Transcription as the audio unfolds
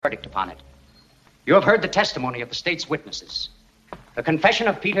verdict upon it. You have heard the testimony of the state's witnesses. The confession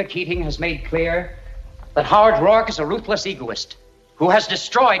of Peter Keating has made clear that Howard Rourke is a ruthless egoist who has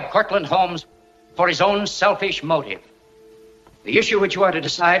destroyed Cortlandt Homes for his own selfish motive. The issue which you are to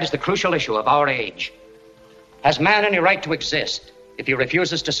decide is the crucial issue of our age. Has man any right to exist if he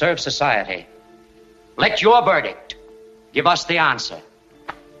refuses to serve society? Let your verdict give us the answer.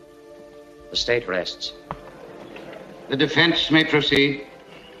 The state rests. The defense may proceed.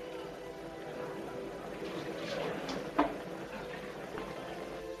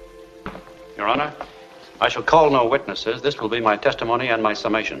 Your Honor, I shall call no witnesses. This will be my testimony and my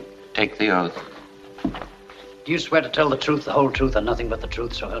summation. Take the oath. Do you swear to tell the truth, the whole truth, and nothing but the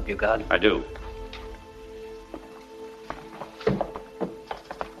truth, so help you God? I do.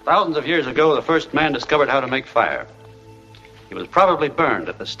 Thousands of years ago, the first man discovered how to make fire. He was probably burned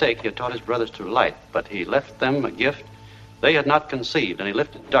at the stake he had taught his brothers to light, but he left them a gift they had not conceived, and he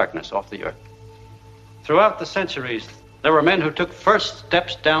lifted darkness off the earth. Throughout the centuries, there were men who took first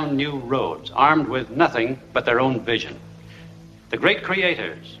steps down new roads, armed with nothing but their own vision. The great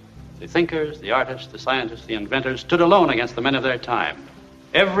creators, the thinkers, the artists, the scientists, the inventors, stood alone against the men of their time.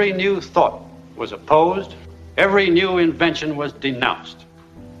 Every new thought was opposed. Every new invention was denounced.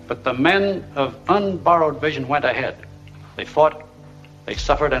 But the men of unborrowed vision went ahead. They fought, they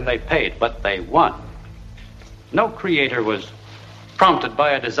suffered, and they paid, but they won. No creator was prompted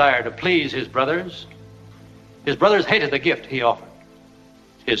by a desire to please his brothers. His brothers hated the gift he offered.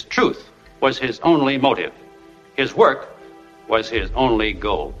 His truth was his only motive. His work was his only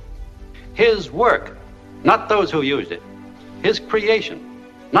goal. His work, not those who used it. His creation,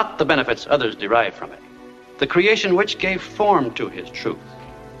 not the benefits others derived from it. The creation which gave form to his truth.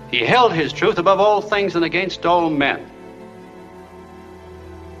 He held his truth above all things and against all men.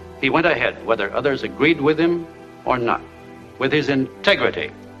 He went ahead, whether others agreed with him or not, with his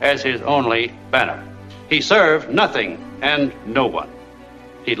integrity as his only banner. He served nothing and no one.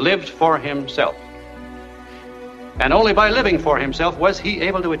 He lived for himself. And only by living for himself was he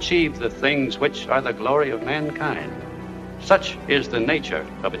able to achieve the things which are the glory of mankind. Such is the nature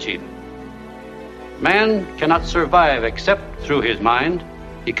of achievement. Man cannot survive except through his mind.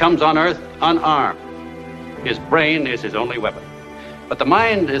 He comes on earth unarmed. His brain is his only weapon. But the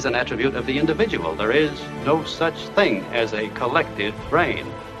mind is an attribute of the individual. There is no such thing as a collective brain.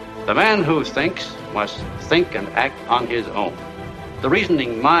 The man who thinks must think and act on his own. The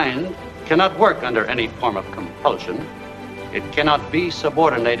reasoning mind cannot work under any form of compulsion. It cannot be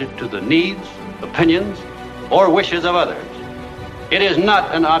subordinated to the needs, opinions, or wishes of others. It is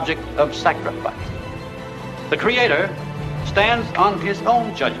not an object of sacrifice. The Creator stands on his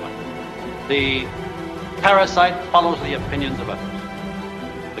own judgment. The parasite follows the opinions of others.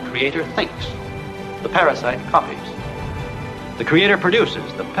 The Creator thinks. The parasite copies. The Creator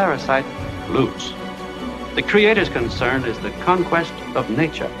produces. The parasite loots. The Creator's concern is the conquest of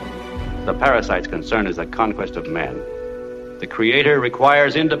nature. The parasite's concern is the conquest of man. The Creator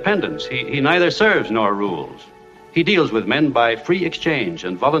requires independence. He neither serves nor rules. He deals with men by free exchange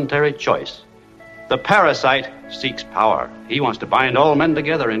and voluntary choice. The parasite seeks power. He wants to bind all men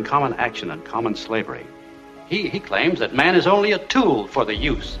together in common action and common slavery. He claims that man is only a tool for the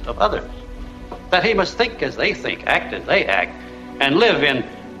use of others, that he must think as they think, act as they act, and live in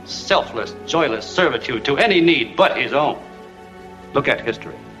selfless, joyless servitude to any need but his own. Look at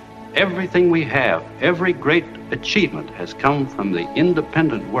history. Everything we have, every great achievement has come from the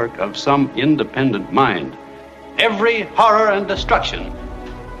independent work of some independent mind. Every horror and destruction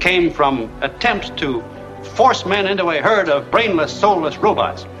came from attempts to force men into a herd of brainless, soulless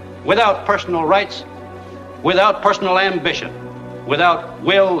robots without personal rights, without personal ambition, without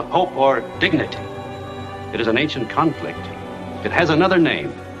will, hope, or dignity. It is an ancient conflict. It has another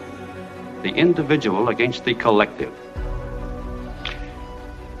name: the individual against the collective.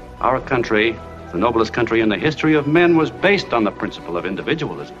 Our country, the noblest country in the history of men, was based on the principle of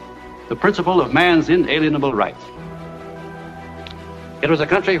individualism, the principle of man's inalienable rights. It was a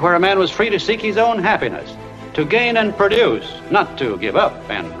country where a man was free to seek his own happiness, to gain and produce, not to give up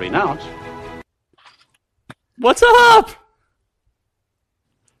and renounce. What's up?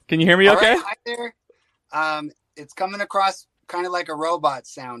 Can you hear me okay? Right, hi there. It's coming across kind of like a robot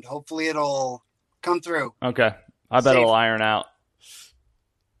sound. Hopefully it'll come through. Okay. I bet it'll iron out.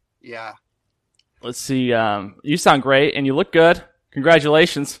 Yeah. Let's see. You sound great and you look good.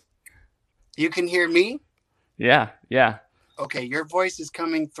 Congratulations. You can hear me? Yeah. Okay, your voice is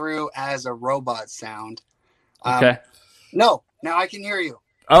coming through as a robot sound. Okay. No, now I can hear you.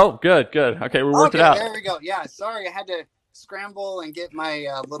 Oh, good. Okay, we worked it out. There we go. Yeah, sorry, I had to scramble and get my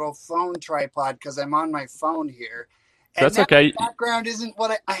little phone tripod because I'm on my phone here. And That's now okay. the background isn't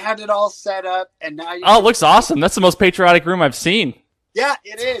what I had it all set up, and now you. Oh, it looks awesome. That's the most patriotic room I've seen. Yeah,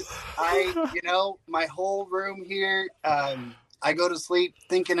 it is. My whole room here. I go to sleep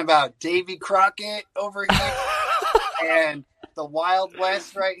thinking about Davy Crockett over here, and the Wild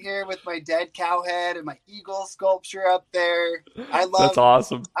West right here with my dead cow head and my eagle sculpture up there. That's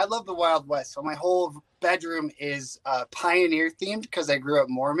awesome. I love the Wild West. So my whole bedroom is pioneer themed because I grew up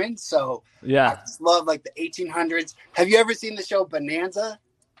Mormon. So Yeah. I just love like the 1800s. Have you ever seen the show Bonanza?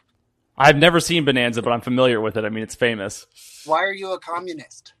 I've never seen Bonanza, but I'm familiar with it. I mean, it's famous. Why are you a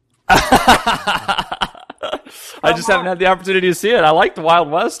communist? I just haven't had the opportunity to see it. I like the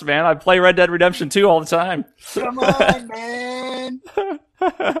Wild West, man. I play Red Dead Redemption 2 all the time. Come on, man.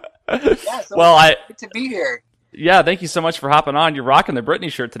 Yeah, so Well, it's great to be here. Yeah, thank you so much for hopping on. You're rocking the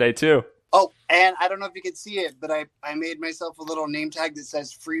Britney shirt today, too. Oh, and I don't know if you can see it, but I made myself a little name tag that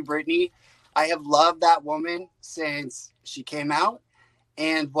says Free Britney. I have loved that woman since she came out.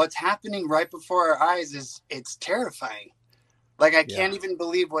 And what's happening right before our eyes it's terrifying. Like, I can't even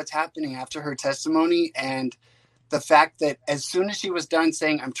believe what's happening after her testimony. And the fact that as soon as she was done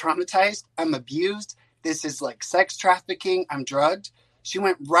saying, I'm traumatized, I'm abused, this is like sex trafficking, I'm drugged, she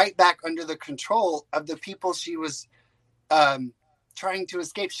went right back under the control of the people she was trying to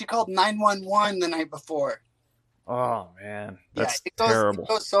escape. She called 911 the night before. Oh, man. That's terrible. It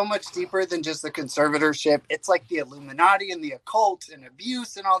goes so much deeper than just the conservatorship. It's like the Illuminati and the occult and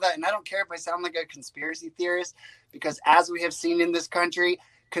abuse and all that. And I don't care if I sound like a conspiracy theorist, because as we have seen in this country,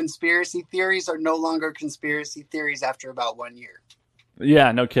 conspiracy theories are no longer conspiracy theories after about 1 year.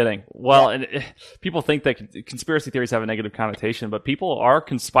 Yeah, no kidding. Well, and people think that conspiracy theories have a negative connotation, but people are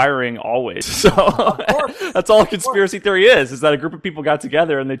conspiring always. So that's all a conspiracy theory is that a group of people got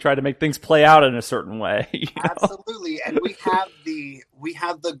together and they tried to make things play out in a certain way. Absolutely. And we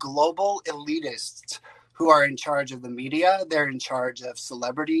have the global elitists who are in charge of the media. They're in charge of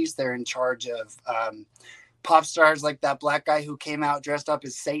celebrities. They're in charge of pop stars, like that black guy who came out dressed up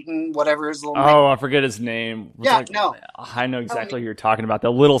as Satan, whatever his little name. I forget his name. Yeah, I know exactly who you're talking about.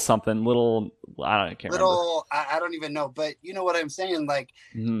 The little something, I can't remember. I don't even know, but you know what I'm saying? Like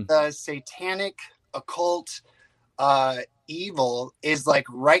the satanic occult evil is like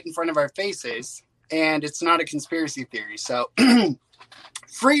right in front of our faces, and it's not a conspiracy theory. So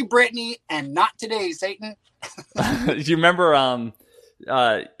free Britney and not today, Satan. Do you remember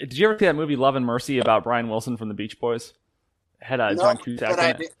did you ever see that movie Love and Mercy about Brian Wilson from the Beach Boys? It had John Cusack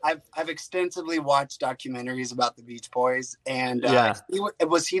in it. I've extensively watched documentaries about the Beach Boys, and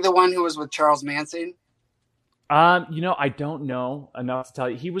was he the one who was with Charles Manson? I don't know enough to tell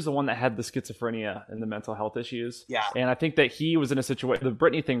you. He was the one that had the schizophrenia and the mental health issues. Yeah. And I think that he was in a situation, the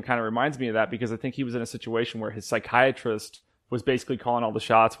Britney thing kind of reminds me of that, because I think he was in a situation where his psychiatrist was basically calling all the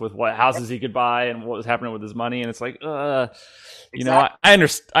shots with what houses he could buy and what was happening with his money. And it's like, I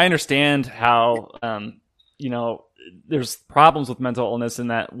understand how, there's problems with mental illness in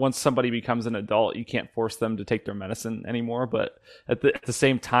that once somebody becomes an adult, you can't force them to take their medicine anymore. But at the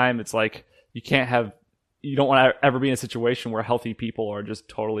same time, it's like, you don't want to ever be in a situation where healthy people are just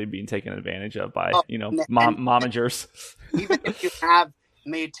totally being taken advantage of by, momagers. Even if you have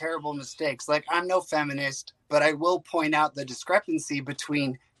made terrible mistakes, like, I'm no feminist, but I will point out the discrepancy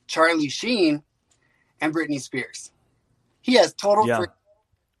between Charlie Sheen and Britney Spears. He has total freedom.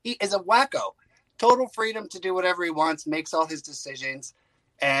 He is a wacko. Total freedom to do whatever he wants, makes all his decisions,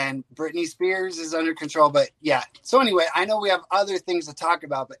 and Britney Spears is under control. But yeah. So anyway, I know we have other things to talk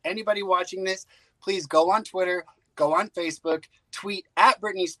about, but anybody watching this, please go on Twitter, go on Facebook, tweet at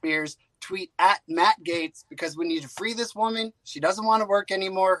Britney Spears, tweet at Matt Gaetz, because we need to free this woman. She doesn't want to work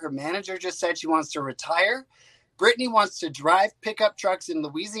anymore. Her manager just said she wants to retire. Britney wants to drive pickup trucks in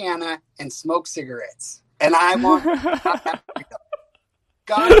Louisiana and smoke cigarettes. And I want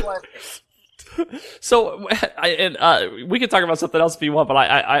God bless her. So, we can talk about something else if you want, but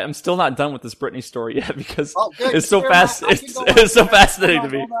I'm still not done with this Britney story yet, because it's so fast. It's so fascinating to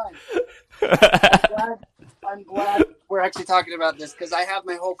me. I'm glad we're actually talking about this, because I have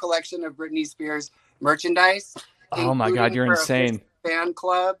my whole collection of Britney Spears merchandise. Oh my God, you're insane. Fan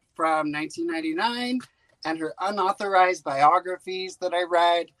club from 1999 and her unauthorized biographies that I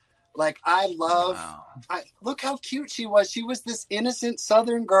read. Like, I love, look how cute she was. She was this innocent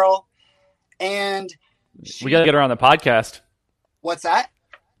Southern girl. And we got to get her on the podcast. What's that?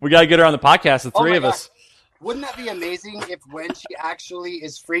 We got to get her on the podcast, the three of us. Wouldn't that be amazing if when she actually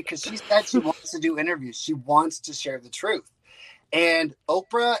is free, because she said she wants to do interviews, she wants to share the truth. And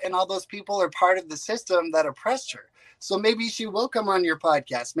Oprah and all those people are part of the system that oppressed her. So maybe she will come on your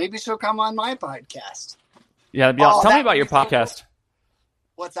podcast. Maybe she'll come on my podcast. Yeah, tell me about your podcast.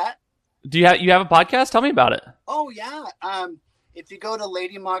 What's that? Do you have a podcast? Tell me about it. Oh yeah. If you go to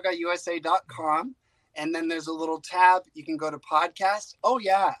ladymagausa.com and then there's a little tab, you can go to podcast. Oh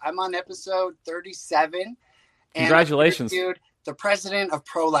yeah, I'm on episode 37. And Congratulations. I interviewed the president of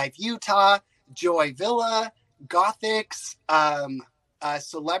Pro-Life Utah, Joy Villa, Gothics,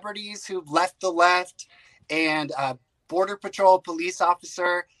 celebrities who've left the left, and Border Patrol police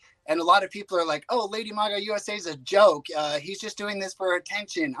officer. And a lot of people are like, oh, Lady Maga USA is a joke. He's just doing this for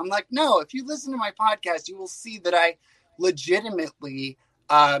attention. I'm like, no, if you listen to my podcast, you will see that I legitimately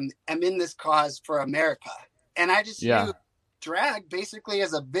am in this cause for America. And I just use drag basically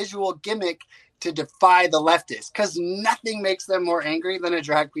as a visual gimmick to defy the leftists, because nothing makes them more angry than a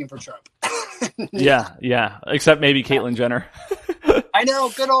drag queen for Trump. Yeah. Except maybe Caitlyn Jenner. I know,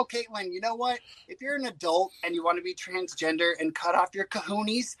 good old Caitlyn. You know what? If you're an adult and you want to be transgender and cut off your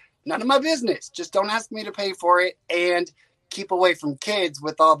kahoonies, none of my business. Just don't ask me to pay for it and keep away from kids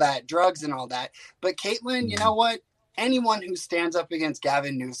with all that drugs and all that. But Caitlyn, you know what? Anyone who stands up against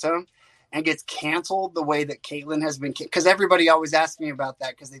Gavin Newsom and gets canceled the way that Caitlyn has been, because everybody always asks me about that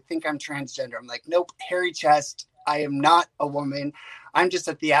because they think I'm transgender. I'm like, nope, hairy chest. I am not a woman. I'm just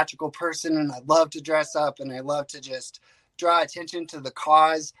a theatrical person, and I love to dress up, and I love to just draw attention to the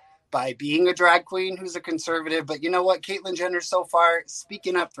cause by being a drag queen who's a conservative. But you know what? Caitlyn Jenner so far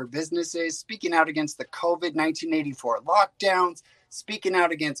speaking up for businesses, speaking out against the COVID 1984 lockdowns, speaking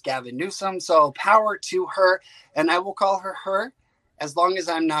out against Gavin Newsom. So power to her. And I will call her as long as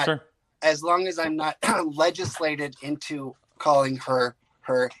I'm not, legislated into calling her,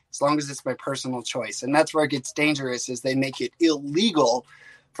 as long as it's my personal choice. And that's where it gets dangerous, is they make it illegal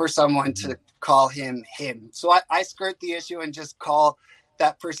for someone to call him. So I skirt the issue and just call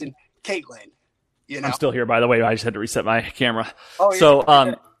that person Caitlyn. You know? I'm still here, by the way. I just had to reset my camera. Oh,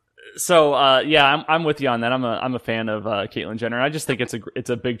 yeah. I'm with you on that. I'm a fan of Caitlyn Jenner. I just think it's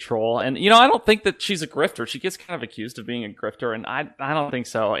a big troll, and I don't think that she's a grifter. She gets kind of accused of being a grifter, and I don't think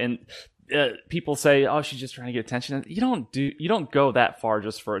so. And people say, oh, she's just trying to get attention. You don't go that far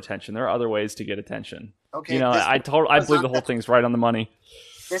just for attention. There are other ways to get attention. Okay, I believe the whole thing's right on the money.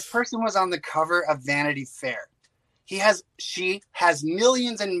 This person was on the cover of Vanity Fair. She has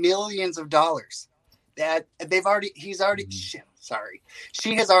millions and millions of dollars that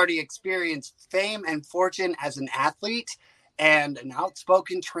she has already experienced fame and fortune as an athlete and an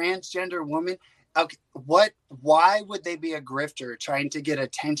outspoken transgender woman. Okay, why would they be a grifter trying to get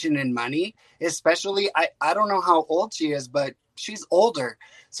attention and money? Especially, I don't know how old she is, but she's older.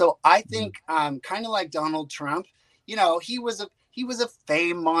 So I think kind of like Donald Trump, he was a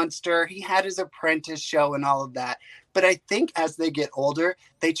fame monster. He had his Apprentice show and all of that. But I think as they get older,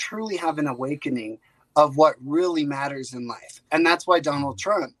 they truly have an awakening of what really matters in life. And that's why Donald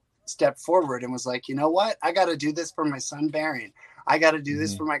Trump stepped forward and was like, you know what? I got to do this for my son, Barron. I got to do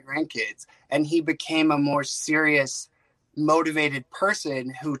this for my grandkids. And he became a more serious, motivated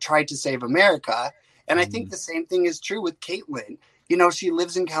person who tried to save America. And I think the same thing is true with Caitlyn. She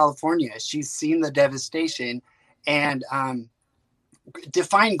lives in California. She's seen the devastation. And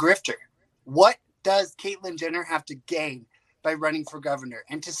define grifter. What does Caitlyn Jenner have to gain by running for governor?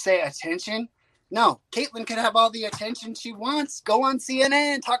 And to say attention? No, Caitlyn could have all the attention she wants. Go on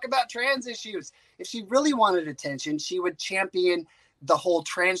CNN, talk about trans issues. If she really wanted attention, she would champion the whole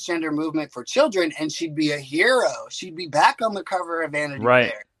transgender movement for children, and she'd be a hero. She'd be back on the cover of Vanity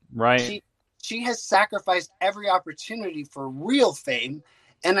Fair. Right. She has sacrificed every opportunity for real fame,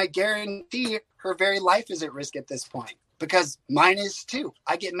 and I guarantee her very life is at risk at this point. Because mine is too.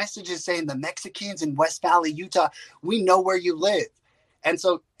 I get messages saying the Mexicans in West Valley, Utah, we know where you live. And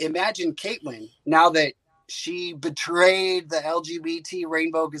so imagine Caitlyn, now that she betrayed the LGBT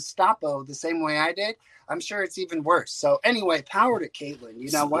rainbow Gestapo the same way I did, I'm sure it's even worse. So anyway, power to Caitlyn.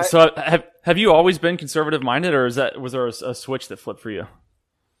 You know what? So have you always been conservative minded, or was there a switch that flipped for you?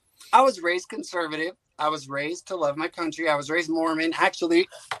 I was raised conservative. I was raised to love my country. I was raised Mormon. Actually,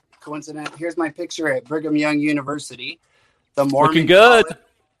 coincident, here's my picture at Brigham Young University. The Mormon looking good. College.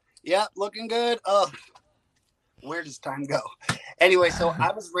 Yeah, looking good. Oh, where does time go? Anyway, so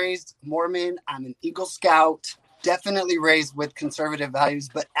I was raised Mormon. I'm an Eagle Scout, definitely raised with conservative values.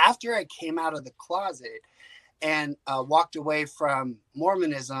 But after I came out of the closet and walked away from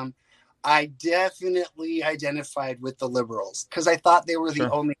Mormonism, I definitely identified with the liberals because I thought they were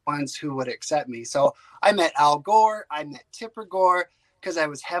the only ones who would accept me. So I met Al Gore. I met Tipper Gore because I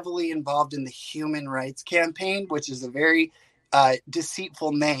was heavily involved in the Human Rights Campaign, which is a very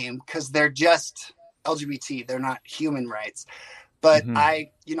deceitful name because they're just LGBT. They're not human rights. But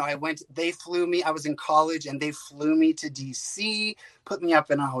they flew me. I was in college and they flew me to DC, put me up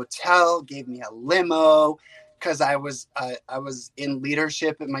in a hotel, gave me a limo, because I was in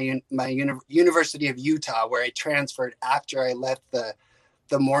leadership at my University of Utah, where I transferred after I left the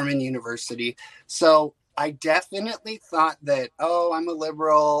Mormon University. So I definitely thought that, oh, I'm a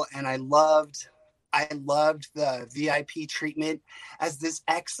liberal, and I loved the VIP treatment as this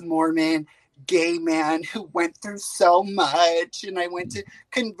ex-Mormon gay man who went through so much. And I went to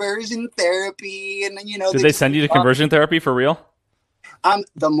conversion therapy, and did they send you to conversion therapy for real?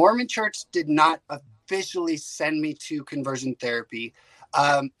 The Mormon Church did not officially send me to conversion therapy.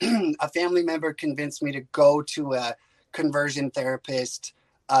 A family member convinced me to go to a conversion therapist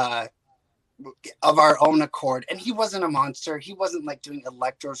of our own accord. And he wasn't a monster. He wasn't like doing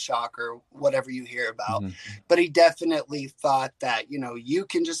electroshock or whatever you hear about. But he definitely thought that, you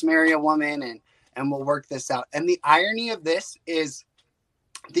can just marry a woman and we'll work this out. And the irony of this is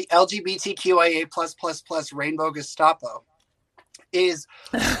the LGBTQIA+++ Rainbow Gestapo is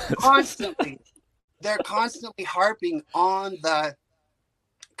they're constantly harping on the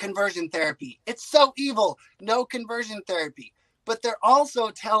conversion therapy. It's so evil. No conversion therapy. But they're also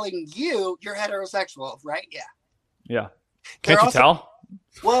telling you you're heterosexual, right? Yeah. Yeah. Can't you tell?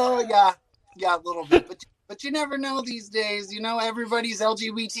 Well, yeah, a little bit. But you never know these days. Everybody's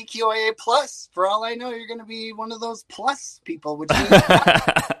LGBTQIA+. For all I know, you're going to be one of those plus people. Which means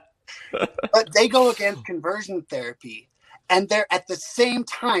but they go against conversion therapy. And they're at the same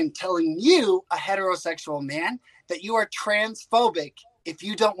time telling you, a heterosexual man, that you are transphobic if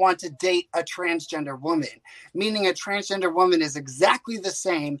you don't want to date a transgender woman, meaning a transgender woman is exactly the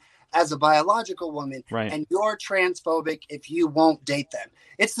same as a biological woman, right? And you're transphobic if you won't date them.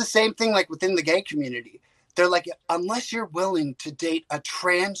 It's the same thing like within the gay community. They're like, unless you're willing to date a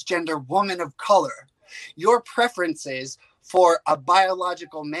transgender woman of color, your preferences for a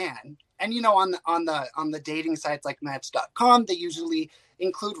biological man, and on the dating sites like Match.com, they usually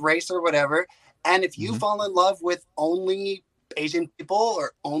include race or whatever. And if you fall in love with only Asian people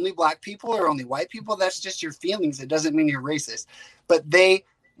or only black people or only white people, that's just your feelings. It doesn't mean you're racist. But they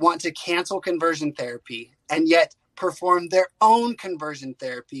want to cancel conversion therapy and yet perform their own conversion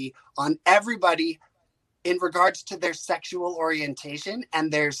therapy on everybody in regards to their sexual orientation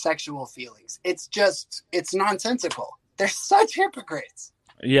and their sexual feelings. It's nonsensical. They're such hypocrites.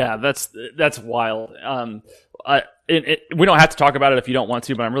 Yeah, that's wild. We don't have to talk about it if you don't want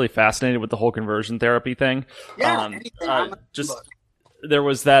to, but I'm really fascinated with the whole conversion therapy thing. Yeah, there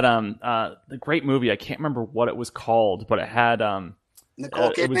was that the great movie. I can't remember what it was called, but it had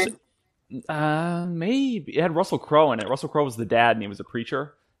Nicole Kidman. Maybe it had Russell Crowe in it. Russell Crowe was the dad, and he was a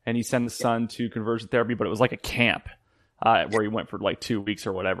preacher, and he sent his son to conversion therapy, but it was like a camp where he went for like 2 weeks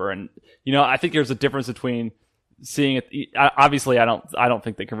or whatever. And I think there's a difference between seeing it. Obviously, I don't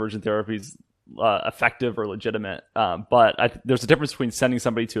think that conversion therapy is effective or legitimate, but there's a difference between sending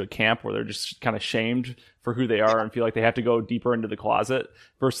somebody to a camp where they're just kind of shamed for who they are and feel like they have to go deeper into the closet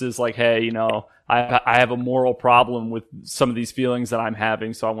versus like, hey, I have a moral problem with some of these feelings that I'm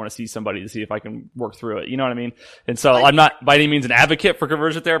having, so I want to see somebody to see if I can work through it. You know what I mean? And so I'm not by any means an advocate for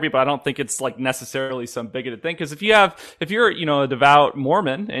conversion therapy, but I don't think it's like necessarily some bigoted thing. Because if you're a devout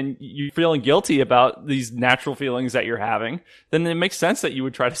Mormon and you're feeling guilty about these natural feelings that you're having, then it makes sense that you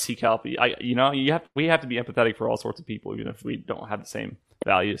would try to seek help. We have to be empathetic for all sorts of people, even if we don't have the same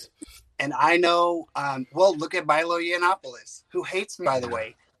values. And I know, look at Milo Yiannopoulos, who hates me, by the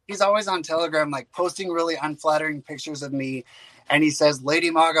way. He's always on Telegram, like posting really unflattering pictures of me. And he says, Lady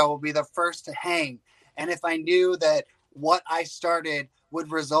Maga will be the first to hang. And if I knew that what I started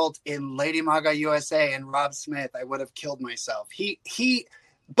would result in Lady Maga USA and Rob Smith, I would have killed myself.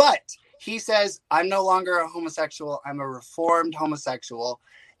 But he says, I'm no longer a homosexual. I'm a reformed homosexual.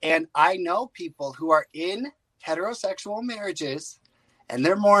 And I know people who are in heterosexual marriages and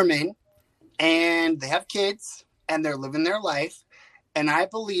they're Mormon and they have kids and they're living their life. And I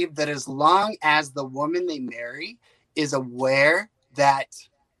believe that as long as the woman they marry is aware that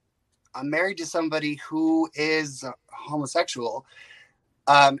I'm married to somebody who is homosexual,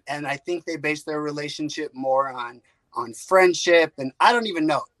 and I think they base their relationship more on friendship, and I don't even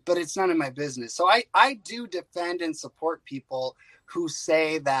know, but it's none of my business. So I do defend and support people who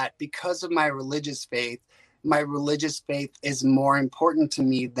say that because of my religious faith is more important to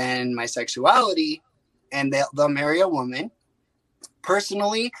me than my sexuality, and they'll marry a woman.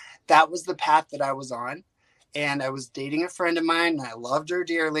 Personally, that was the path that I was on, and I was dating a friend of mine, and I loved her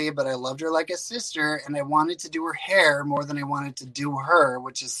dearly, but I loved her like a sister, and I wanted to do her hair more than I wanted to do her,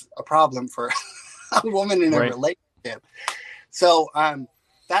 which is a problem for a woman in a relationship. So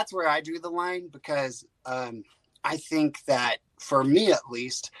that's where I drew the line, because I think that, for me at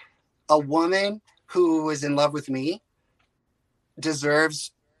least, a woman who is in love with me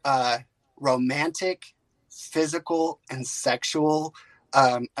deserves romantic physical and sexual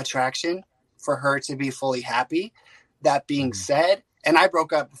attraction for her to be fully happy. That being said, and I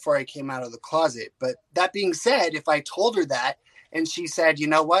broke up before I came out of the closet, but that being said, if I told her that and she said, you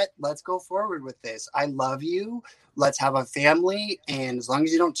know what, let's go forward with this. I love you. Let's have a family. And as long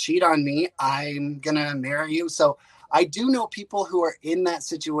as you don't cheat on me, I'm going to marry you. So I do know people who are in that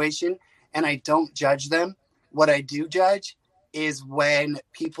situation, and I don't judge them. What I do judge is when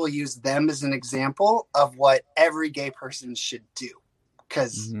people use them as an example of what every gay person should do,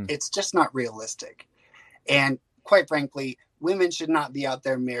 because it's just not realistic. And quite frankly, women should not be out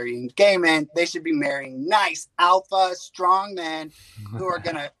there marrying gay men. They should be marrying nice, alpha, strong men who are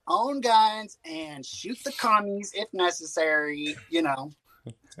going to own guns and shoot the commies if necessary, you know.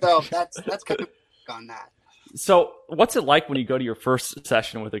 So that's kind of on that. So what's it like when you go to your first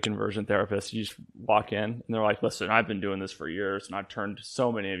session with a conversion therapist? You just walk in and they're like, listen, I've been doing this for years and I've turned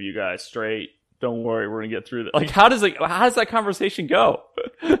so many of you guys straight. Don't worry, we're going to get through that. Like, how does that conversation go?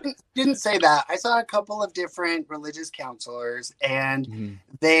 Didn't say that. I saw a couple of different religious counselors, and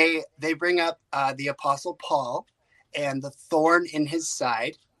they bring up the Apostle Paul and the thorn in his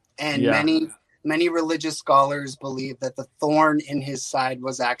side. And many religious scholars believe that the thorn in his side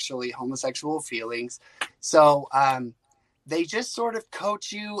was actually homosexual feelings. So they just sort of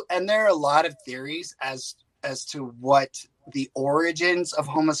coach you. And there are a lot of theories as to what the origins of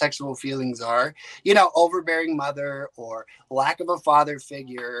homosexual feelings are, you know, overbearing mother or lack of a father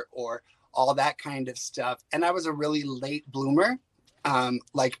figure or all that kind of stuff. And I was a really late bloomer.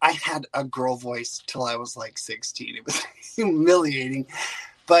 Like I had a girl voice till I was like 16. It was humiliating.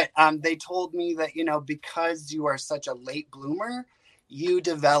 But they told me that, you know, because you are such a late bloomer, you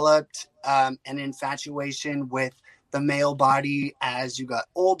developed an infatuation with the male body as you got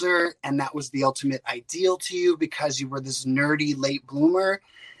older, and that was the ultimate ideal to you because you were this nerdy late bloomer.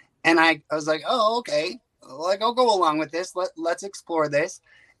 And I was like, oh, okay, like I'll go along with this. Let's explore this.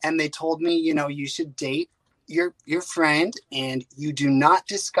 And they told me, you know, you should date your friend and you do not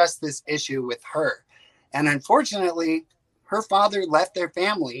discuss this issue with her. And unfortunately, her father left their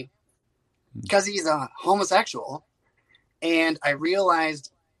family because he's a homosexual. And I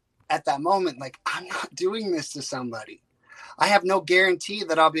realized at that moment, like, I'm not doing this to somebody. I have no guarantee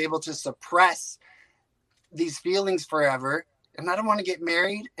that I'll be able to suppress these feelings forever. And I don't want to get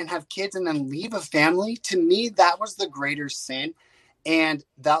married and have kids and then leave a family. To me, that was the greater sin. And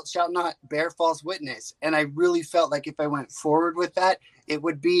thou shalt not bear false witness. And I really felt like if I went forward with that, it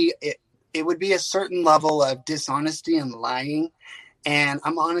would be a certain level of dishonesty and lying. And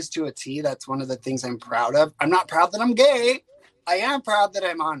I'm honest to a T. That's one of the things I'm proud of. I'm not proud that I'm gay. I am proud that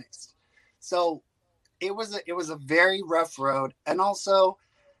I'm honest. So it was a very rough road. And also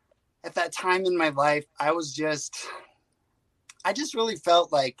at that time in my life, I just really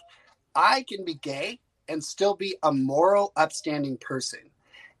felt like I can be gay and still be a moral, upstanding person.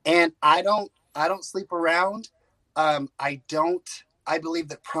 And I don't sleep around. I believe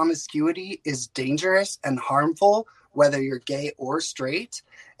that promiscuity is dangerous and harmful, whether you're gay or straight.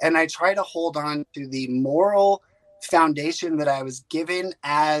 And I try to hold on to the moral foundation that I was given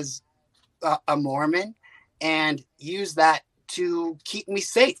as a Mormon and use that to keep me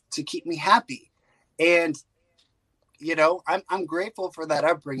safe, to keep me happy. And, you know, I'm grateful for that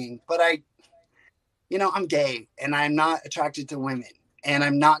upbringing, but I'm gay and I'm not attracted to women, and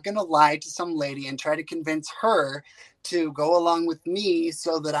I'm not going to lie to some lady and try to convince her to go along with me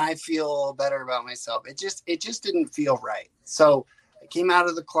so that I feel better about myself. It just didn't feel right. So I came out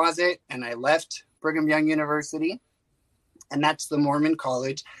of the closet and I left Brigham Young University, and that's the Mormon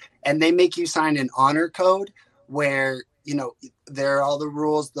college. And they make you sign an honor code where, you know, there are all the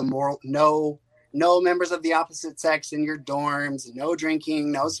rules, the moral, no members of the opposite sex in your dorms, no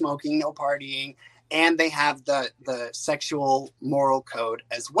drinking, no smoking, no partying. And they have the sexual moral code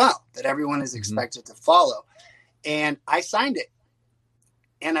as well that everyone is expected to follow. And I signed it.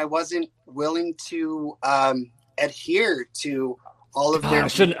 And I wasn't willing to adhere to all of their... I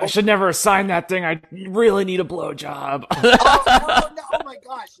should never have signed that thing. I really need a blowjob. Oh my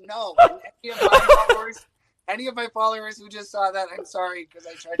gosh, no. And any of my followers who just saw that, I'm sorry, because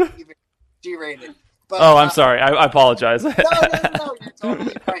I tried to keep it G-rated. But, I'm sorry. I apologize. No, you're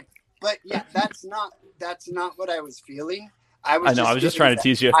totally fine. But yeah, that's not what I was feeling. I was just trying to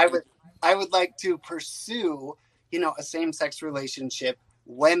tease you. I would like to pursue, you know, a same-sex relationship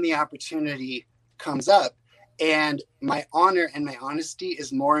when the opportunity comes up. And my honor and my honesty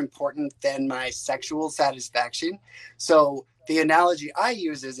is more important than my sexual satisfaction. So the analogy I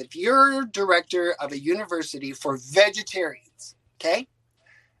use is if you're director of a university for vegetarians, okay,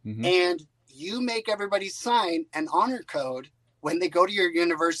 and you make everybody sign an honor code when they go to your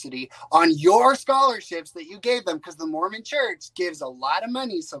university on your scholarships that you gave them, because the Mormon Church gives a lot of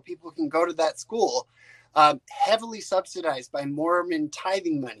money so people can go to that school, heavily subsidized by Mormon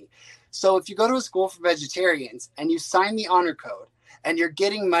tithing money. So if you go to a school for vegetarians and you sign the honor code and you're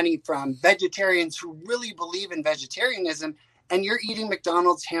getting money from vegetarians who really believe in vegetarianism, and you're eating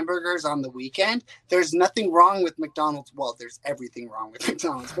McDonald's hamburgers on the weekend, there's nothing wrong with McDonald's. Well, there's everything wrong with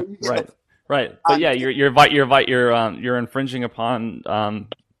McDonald's. But Right. But yeah, you're infringing upon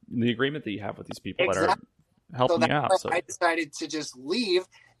the agreement that you have with these people that are helping you out. So I decided to just leave,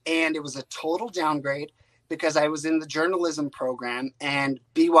 and it was a total downgrade because I was in the journalism program, and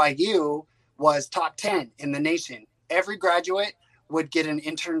BYU was top 10 in the nation. Every graduate would get an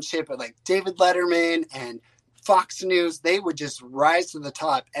internship at like David Letterman and Fox News. They would just rise to the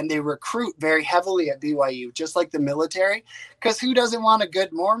top, and they recruit very heavily at BYU, just like the military, because who doesn't want a good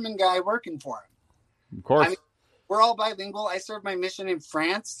Mormon guy working for him? Of course. I mean, we're all bilingual. I served my mission in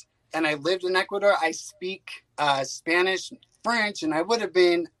France, and I lived in Ecuador. I speak Spanish, French, and I would have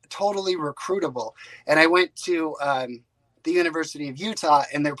been totally recruitable. And I went to the University of Utah,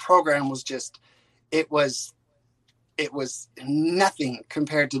 and their program was just, it was nothing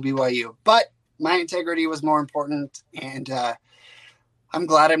compared to BYU. But my integrity was more important, and I'm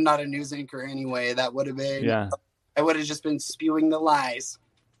glad I'm not a news anchor anyway. That would have been, I would have just been spewing the lies.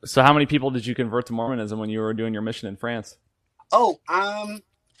 So how many people did you convert to Mormonism when you were doing your mission in France? Oh,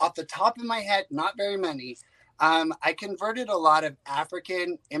 off the top of my head, not very many. I converted a lot of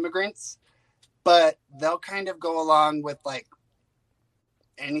African immigrants, but they'll kind of go along with like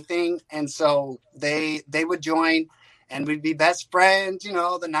anything. And so they would join, and we'd be best friends, you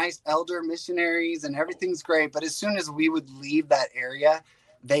know, the nice elder missionaries, and everything's great. But as soon as we would leave that area,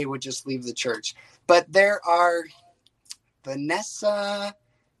 they would just leave the church. But there are Vanessa,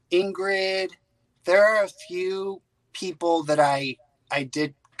 Ingrid, there are a few people that I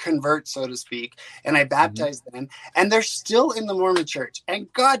did convert, so to speak, and I baptized them, and they're still in the Mormon Church,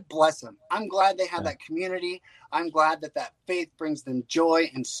 and God bless them. I'm glad they have that community. I'm glad that faith brings them joy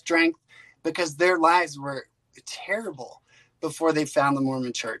and strength, because their lives were terrible before they found the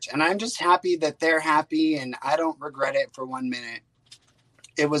Mormon Church. And I'm just happy that they're happy, and I don't regret it for 1 minute.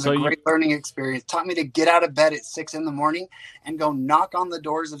 It was a great learning experience. Taught me to get out of bed at 6 a.m. and go knock on the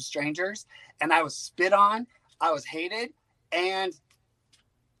doors of strangers. And I was spit on. I was hated. And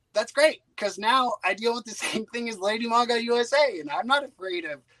that's great, because now I deal with the same thing as Lady Maga USA. And I'm not afraid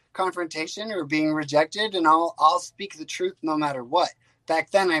of confrontation or being rejected. And I'll speak the truth no matter what.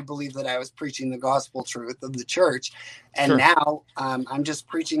 Back then, I believed that I was preaching the gospel truth of the church. And now I'm just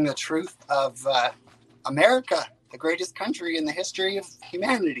preaching the truth of America, the greatest country in the history of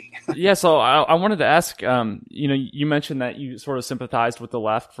humanity. Yeah, so I wanted to ask, you mentioned that you sort of sympathized with the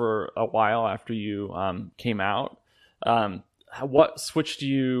left for a while after you came out. What switched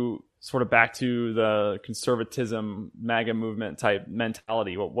you sort of back to the conservatism, MAGA movement type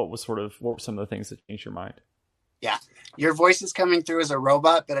mentality? What were some of the things that changed your mind? Yeah, your voice is coming through as a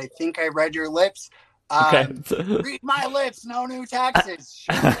robot, but I think I read your lips. Okay. Read my lips, no new taxes.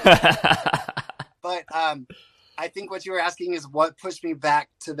 But I think what you were asking is what pushed me back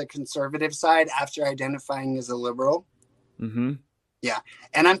to the conservative side after identifying as a liberal. Mm-hmm. Yeah,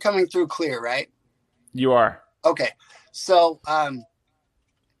 and I'm coming through clear, right? You are. Okay, so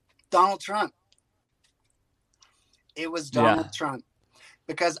Donald Trump. It was Donald Trump.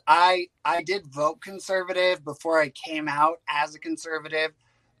 Because I did vote conservative before I came out as a conservative,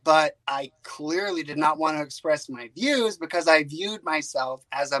 but I clearly did not want to express my views because I viewed myself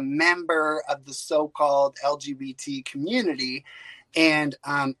as a member of the so-called LGBT community. And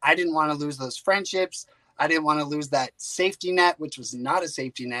I didn't want to lose those friendships. I didn't want to lose that safety net, which was not a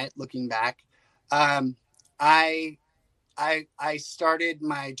safety net looking back. I started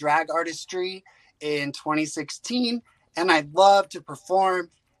my drag artistry in 2016. And I love to perform,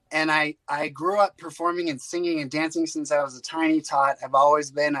 and I grew up performing and singing and dancing since I was a tiny tot. I've always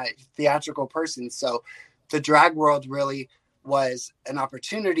been a theatrical person, so the drag world really was an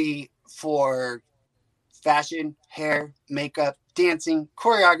opportunity for fashion, hair, makeup, dancing,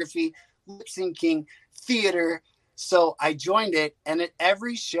 choreography, lip syncing, theater. So I joined it, and at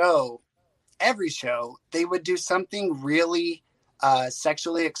every show, they would do something really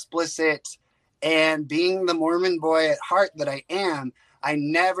sexually explicit. And being the Mormon boy at heart that I am, I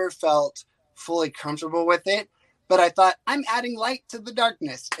never felt fully comfortable with it. But I thought, I'm adding light to the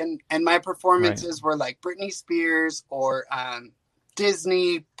darkness. And my performances were like Britney Spears or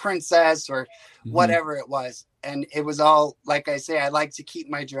Disney princess or whatever it was. And it was all, like I say, I like to keep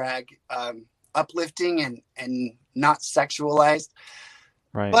my drag uplifting and not sexualized.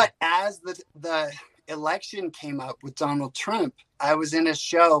 Right. But as the election came up with Donald Trump, I was in a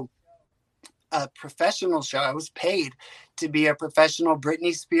show, a professional show. I was paid to be a professional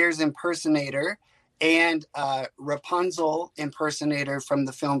Britney Spears impersonator and Rapunzel impersonator from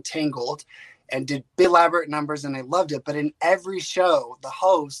the film Tangled, and did big elaborate numbers, and I loved it. But in every show, the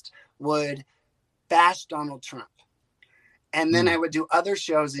host would bash Donald Trump. And then I would do other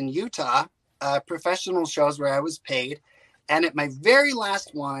shows in Utah, professional shows where I was paid. And at my very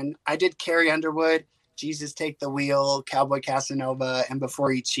last one, I did Carrie Underwood, Jesus Take the Wheel, Cowboy Casanova, and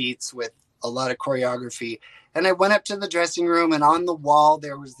Before He Cheats, with a lot of choreography. And I went up to the dressing room, and on the wall,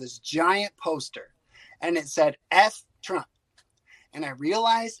 there was this giant poster, and it said, F Trump. And I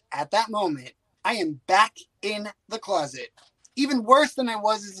realized at that moment, I am back in the closet, even worse than I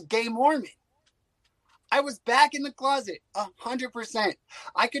was as a gay Mormon. I was back in the closet, 100%.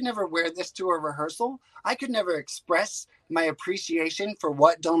 I could never wear this to a rehearsal. I could never express my appreciation for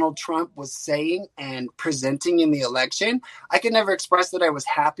what Donald Trump was saying and presenting in the election. I could never express that I was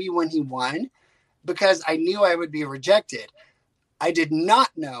happy when he won, because I knew I would be rejected. I did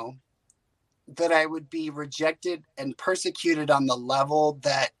not know that I would be rejected and persecuted on the level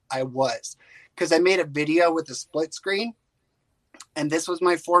that I was, because I made a video with a split screen. And this was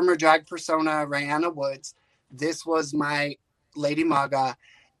my former drag persona, Rihanna Woods. This was my Lady Maga.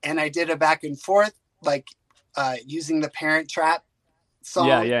 And I did a back and forth, like using the Parent Trap song.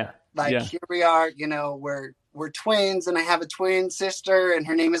 Yeah. Here we are, we're twins, and I have a twin sister, and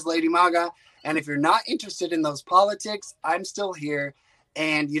her name is Lady Maga. And if you're not interested in those politics, I'm still here,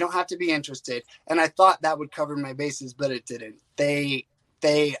 and you don't have to be interested. And I thought that would cover my bases, but it didn't.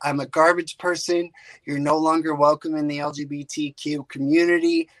 I'm a garbage person. You're no longer welcome in the LGBTQ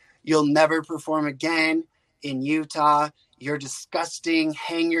community. You'll never perform again in Utah. You're disgusting.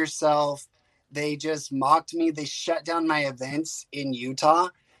 Hang yourself. They just mocked me. They shut down my events in Utah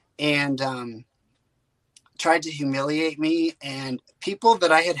and tried to humiliate me. And people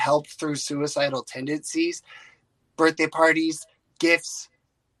that I had helped through suicidal tendencies, birthday parties, gifts,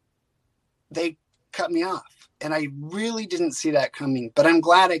 they cut me off. And I really didn't see that coming. But I'm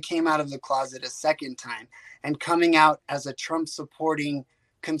glad I came out of the closet a second time. And coming out as a Trump-supporting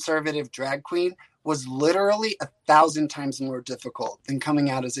conservative drag queen was literally 1,000 times more difficult than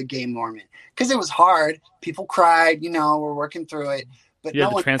coming out as a gay Mormon. Because it was hard. People cried, we're working through it. But yeah,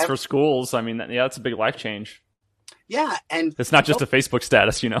 the transfer schools. I mean, that's a big life change. Yeah, and it's not just a Facebook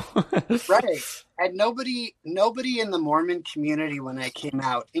status, Right. And nobody in the Mormon community when I came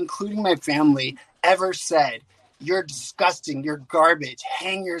out, including my family, ever said, "You're disgusting, you're garbage,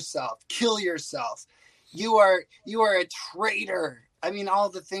 hang yourself, kill yourself. You are a traitor." I mean, all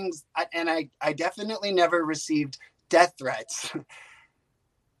the things, and I definitely never received death threats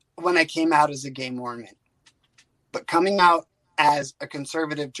when I came out as a gay Mormon. But coming out as a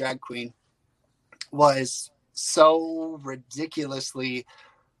conservative drag queen was so ridiculously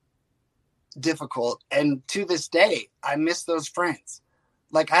difficult. And to this day, I miss those friends.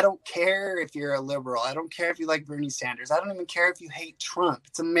 Like, I don't care if you're a liberal. I don't care if you like Bernie Sanders. I don't even care if you hate Trump.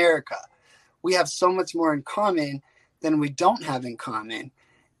 It's America. We have so much more in common than we don't have in common.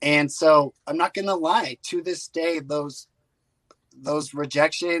 And so I'm not going to lie, to this day, those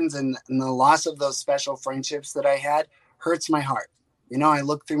rejections and the loss of those special friendships that I had hurts my heart. I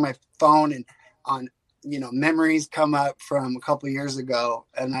look through my phone and on, memories come up from a couple of years ago,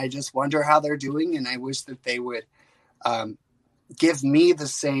 and I just wonder how they're doing. And I wish that they would give me the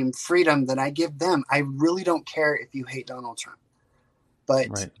same freedom that I give them. I really don't care if you hate Donald Trump, but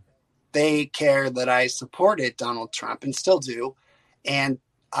right. They care that I supported Donald Trump and still do. And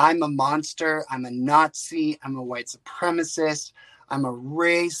I'm a monster. I'm a Nazi. I'm a white supremacist. I'm a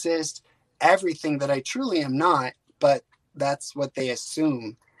racist, everything that I truly am not, but that's what they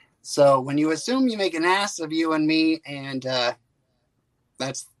assume. So when you assume, you make an ass of you and me, and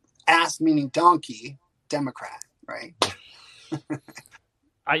that's ass meaning donkey, Democrat, right?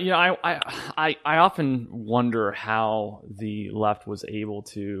 I often wonder how the left was able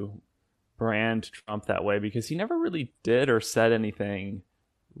to brand Trump that way, because he never really did or said anything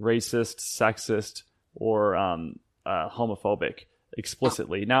racist, sexist, or homophobic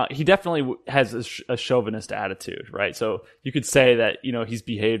explicitly. Now, he definitely has a chauvinist attitude, right? So you could say that, he's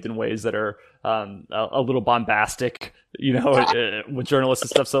behaved in ways that are a little bombastic, with journalists and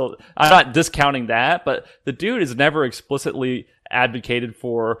stuff. So I'm not discounting that, but the dude has never explicitly advocated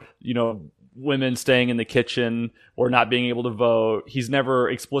for, women staying in the kitchen or not being able to vote. He's never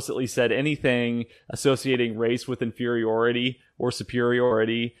explicitly said anything associating race with inferiority or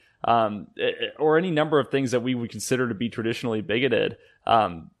superiority. Or any number of things that we would consider to be traditionally bigoted.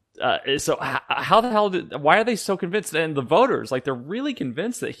 So how the hell why are they so convinced? And the voters, they're really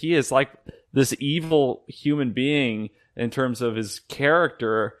convinced that he is this evil human being in terms of his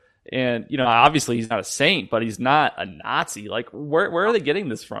character. And, obviously he's not a saint, but he's not a Nazi. Like, where are they getting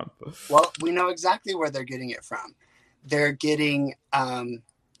this from? Well, we know exactly where they're getting it from. They're getting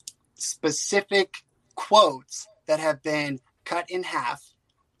specific quotes that have been cut in half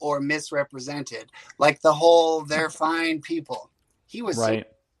or misrepresented. Like the whole, they're fine people. He was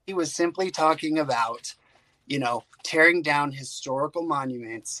simply talking about, tearing down historical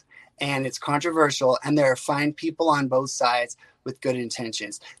monuments, and it's controversial, and there are fine people on both sides with good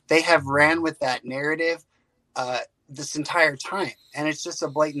intentions. They have ran with that narrative this entire time, and it's just a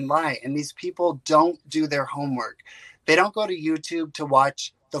blatant lie. And these people don't do their homework. They don't go to YouTube to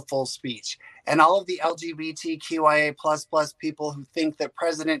watch the full speech. And all of the LGBTQIA plus people who think that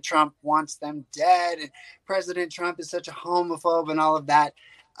President Trump wants them dead and President Trump is such a homophobe and all of that.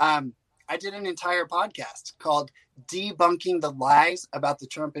 I did an entire podcast called Debunking the Lies about the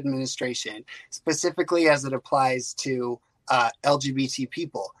Trump administration, specifically as it applies to LGBT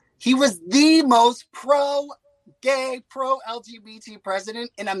people. He was the most pro-gay, pro-LGBT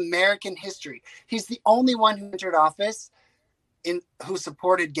president in American history. He's the only one who entered office who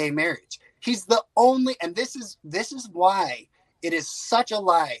supported gay marriage. He's the only, and this is why it is such a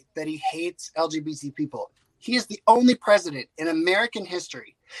lie that he hates LGBT people. He is the only president in American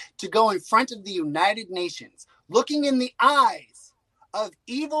history to go in front of the United Nations, looking in the eyes of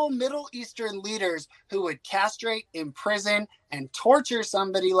evil Middle Eastern leaders who would castrate, imprison, and torture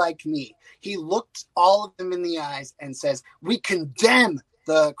somebody like me. He looked all of them in the eyes and says, we condemn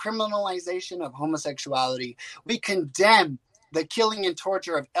the criminalization of homosexuality. We condemn the killing and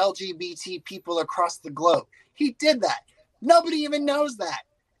torture of LGBT people across the globe. He did that. Nobody even knows that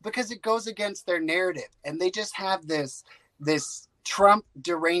because it goes against their narrative. And they just have this Trump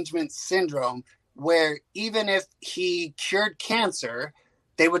derangement syndrome where even if he cured cancer,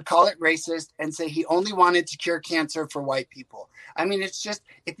 they would call it racist and say he only wanted to cure cancer for white people. I mean, it's just,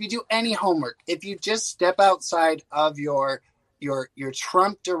 if you do any homework, if you just step outside of your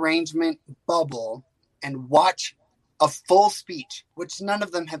Trump derangement bubble and watch a full speech, which none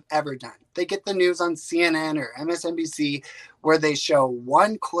of them have ever done. They get the news on CNN or MSNBC where they show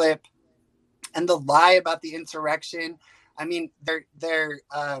one clip and the lie about the insurrection. I mean, they're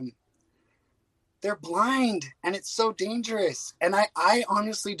blind, and it's so dangerous. And I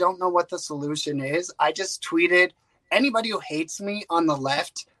honestly don't know what the solution is. I just tweeted, anybody who hates me on the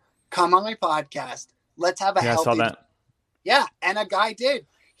left, come on my podcast. Let's have a healthy. I saw that. Yeah, and a guy did.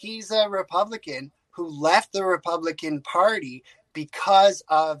 He's a Republican who left the Republican Party because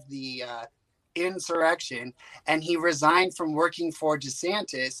of the insurrection, and he resigned from working for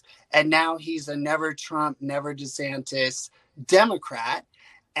DeSantis, and now he's a never Trump, never DeSantis Democrat.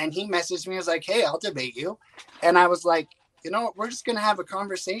 And he messaged me, he was like, hey, I'll debate you. And I was like, you know what, we're just going to have a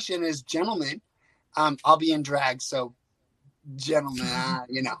conversation as gentlemen. I'll be in drag, so gentlemen,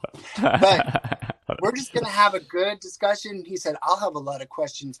 but we're just going to have a good discussion. He said, I'll have a lot of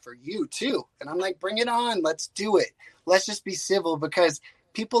questions for you too. And I'm like, bring it on. Let's do it. Let's just be civil, because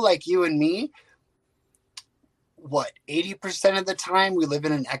people like you and me, 80% of the time we live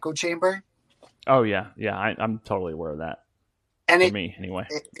in an echo chamber. Oh yeah. Yeah. I'm totally aware of that. And for me anyway,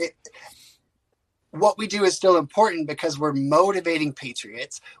 what we do is still important because we're motivating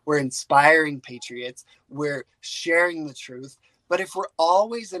patriots. We're inspiring patriots. We're sharing the truth. But if we're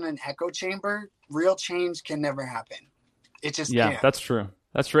always in an echo chamber, real change can never happen. It just can't. That's true.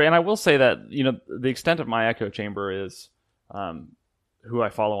 That's true. And I will say that, the extent of my echo chamber is who I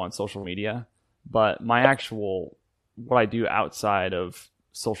follow on social media. But my actual, what I do outside of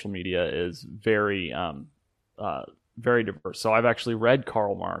social media is very, very diverse. So I've actually read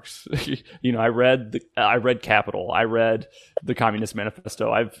Karl Marx. I read Capital. I read the Communist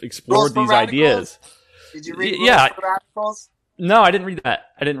Manifesto. I've explored these ideas. Did you read Rules for Radicals? No, I didn't read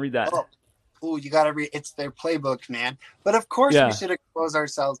that. Oh, you got to read. It's their playbook, man. But of course, we should expose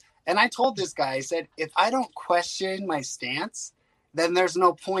ourselves. And I told this guy, I said, if I don't question my stance, then there's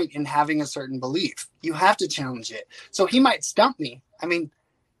no point in having a certain belief. You have to challenge it. So he might stump me. I mean,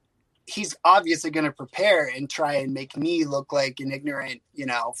 he's obviously going to prepare and try and make me look like an ignorant,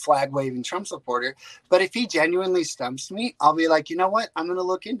 flag-waving Trump supporter. But if he genuinely stumps me, I'll be like, you know what? I'm going to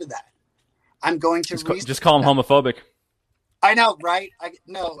look into that. I'm going to just call him homophobic. I know, right?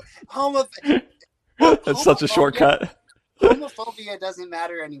 That's such a shortcut. Homophobia doesn't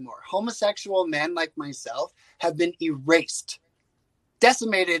matter anymore. Homosexual men like myself have been erased,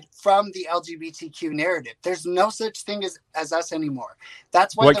 decimated from the LGBTQ narrative. There's no such thing as us anymore.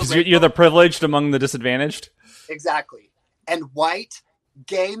 That's why because you're the privileged among the disadvantaged? Exactly. And white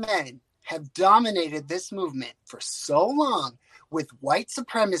gay men have dominated this movement for so long. with white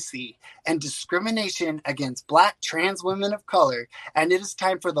supremacy and discrimination against Black trans women of color. And it is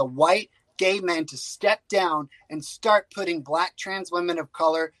time for the white gay men to step down and start putting Black trans women of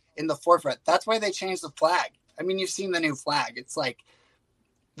color in the forefront. That's why they changed the flag. I mean, you've seen the new flag. It's like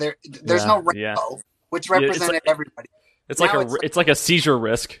there's no rainbow, which represented everybody. It's like a seizure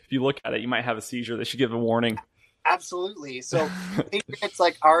risk. If you look at it, you might have a seizure. They should give a warning. Absolutely. So it's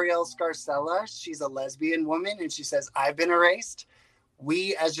like Ariel Scarcella. She's a lesbian woman, and she says, I've been erased.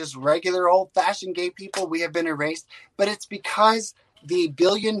 We, as just regular old-fashioned gay people, we have been erased. But it's because the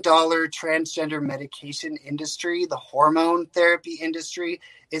billion-dollar transgender medication industry, the hormone therapy industry,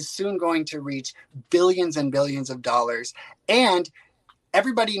 is soon going to reach billions and billions of dollars. And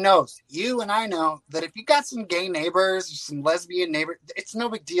everybody knows, you and I know, that if you got some gay neighbors, some lesbian neighbors, it's no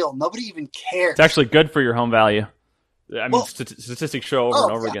big deal. Nobody even cares. It's actually good for your home value. I mean, statistics show over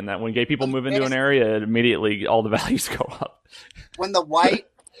and over again that when gay people move into an area, immediately all the values go up. When the white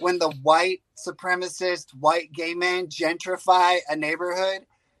supremacist, white gay men gentrify a neighborhood,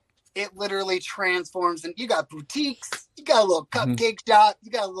 it literally transforms. And you got boutiques, you got a little cupcake shop,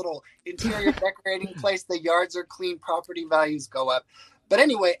 you got a little interior decorating place. The yards are clean, property values go up. But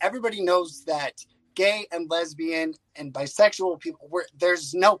anyway, everybody knows that gay and lesbian and bisexual people,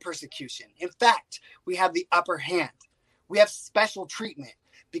 there's no persecution. In fact, we have the upper hand. We have special treatment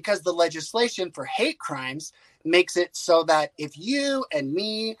because the legislation for hate crimes makes it so that if you and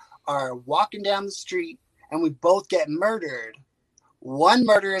me are walking down the street and we both get murdered, one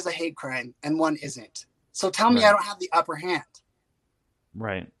murder is a hate crime and one isn't. So tell me I don't have the upper hand.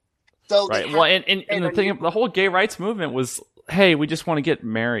 Right. So well, and the thing, the whole gay rights movement was, hey, we just want to get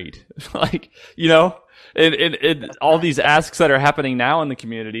married. Like, you know, and all these asks that are happening now in the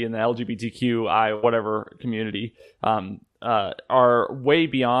community, in the LGBTQI whatever community, are way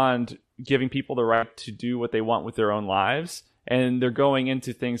beyond giving people the right to do what they want with their own lives. And they're going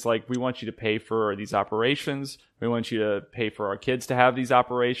into things like, we want you to pay for these operations. We want you to pay for our kids to have these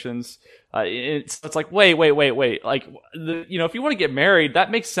operations. It's like, wait. Like, if you want to get married,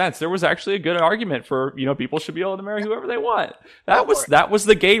 that makes sense. There was actually a good argument for, people should be able to marry whoever they want. That was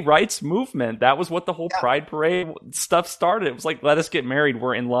the gay rights movement. That was what the whole Pride Parade stuff started. It was like, let us get married.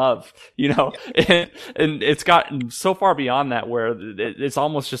 We're in love, and it's gotten so far beyond that where it's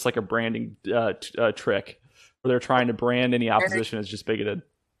almost just like a branding trick. Where they're trying to brand any opposition as just bigoted.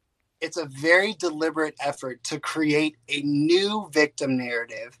 It's a very deliberate effort to create a new victim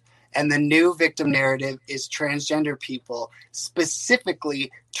narrative. And the new victim narrative is transgender people,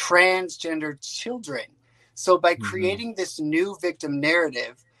 specifically transgender children. So by creating this new victim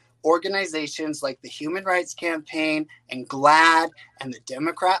narrative, organizations like the Human Rights Campaign and GLAAD and the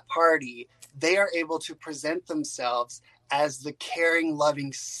Democrat Party, they are able to present themselves as the caring,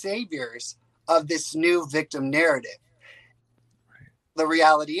 loving saviors of this new victim narrative. The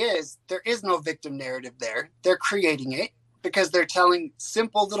reality is there is no victim narrative there. They're creating it because they're telling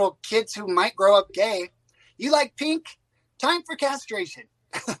simple little kids who might grow up gay, you like pink? Time for castration.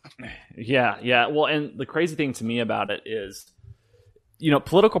 Yeah. Well, and the crazy thing to me about it is,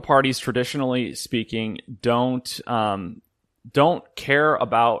 political parties, traditionally speaking, don't care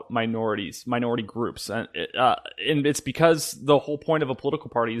about minority groups. And it's because the whole point of a political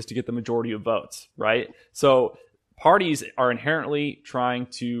party is to get the majority of votes, right? So parties are inherently trying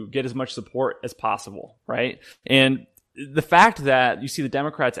to get as much support as possible, right? And the fact that you see the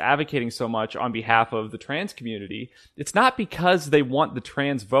Democrats advocating so much on behalf of the trans community, it's not because they want the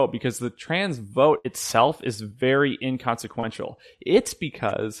trans vote, because the trans vote itself is very inconsequential. It's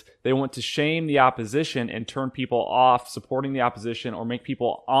because they want to shame the opposition and turn people off supporting the opposition, or make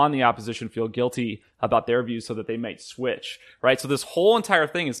people on the opposition feel guilty about their views so that they might switch, right? So this whole entire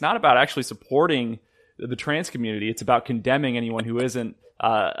thing is not about actually supporting the trans community. It's about condemning anyone who isn't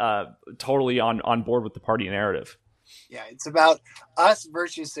totally on board with the party narrative. Yeah, it's about us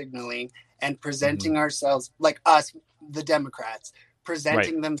virtue signaling and presenting ourselves, like us, the Democrats,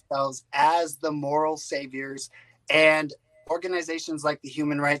 presenting themselves as the moral saviors. And organizations like the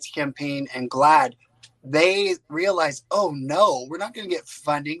Human Rights Campaign and GLAAD, they realize, oh no, we're not going to get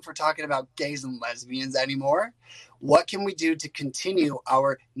funding for talking about gays and lesbians anymore. What can we do to continue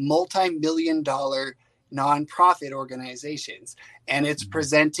our multi-million-dollar nonprofit organizations? And it's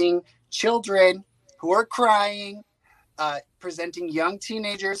presenting children who are crying, presenting young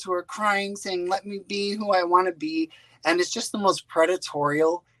teenagers who are crying, saying, let me be who I want to be. And it's just the most predatory,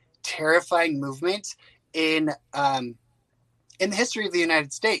 terrifying movement in the history of the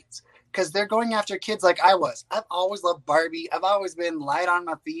United States, because they're going after kids like I was. I've always loved Barbie. I've always been light on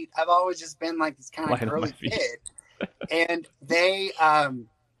my feet. I've always just been like this kind of girly kid. And they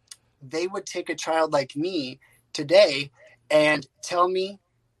would take a child like me today and tell me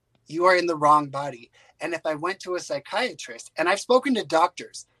you are in the wrong body. And if I went to a psychiatrist, and I've spoken to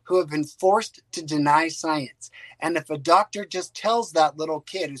doctors who have been forced to deny science, and if a doctor just tells that little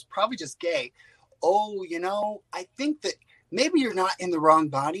kid who's probably just gay, oh, I think that maybe you're not in the wrong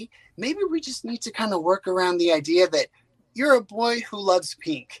body. Maybe we just need to kind of work around the idea that you're a boy who loves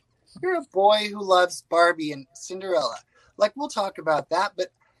pink. You're a boy who loves Barbie and Cinderella. Like, we'll talk about that, but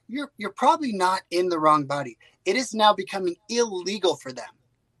you're probably not in the wrong body. It is now becoming illegal for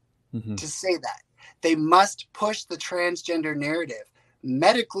them to say that. They must push the transgender narrative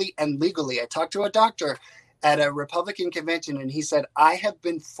medically and legally. I talked to a doctor at a Republican convention, and he said, I have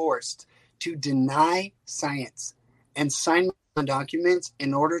been forced to deny science and sign on documents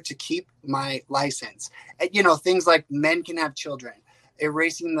in order to keep my license. And, things like men can have children,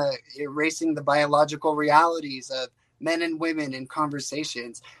 erasing the biological realities of men and women in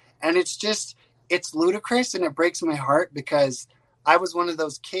conversations. And it's ludicrous, and it breaks my heart because I was one of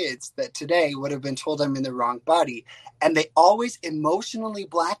those kids that today would have been told I'm in the wrong body. And they always emotionally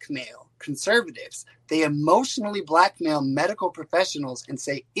blackmail conservatives. They emotionally blackmail medical professionals and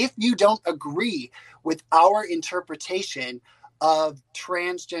say, if you don't agree with our interpretation of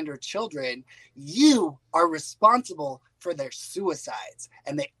transgender children, you are responsible for their suicides.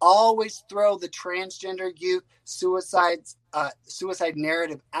 And they always throw the transgender youth suicide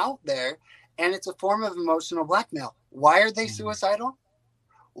narrative out there. And it's a form of emotional blackmail. Why are they suicidal?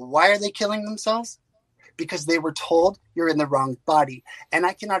 Why are they killing themselves? Because they were told you're in the wrong body. And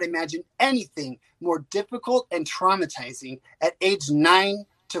I cannot imagine anything more difficult and traumatizing at age 9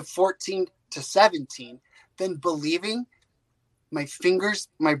 to 14 to 17 than believing my fingers,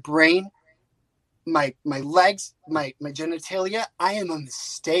 my brain, my legs, my genitalia, I am a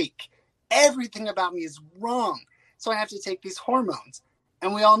mistake. Everything about me is wrong. So I have to take these hormones.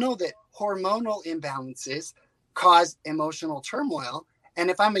 And we all know that hormonal imbalances cause emotional turmoil. And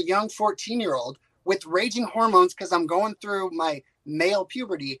if I'm a young 14-year-old with raging hormones because I'm going through my male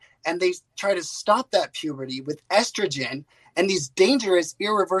puberty, and they try to stop that puberty with estrogen and these dangerous,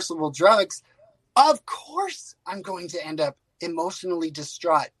 irreversible drugs, of course I'm going to end up emotionally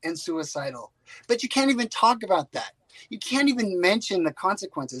distraught and suicidal. But you can't even talk about that. You can't even mention the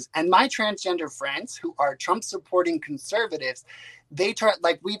consequences. And my transgender friends who are Trump-supporting conservatives, they try,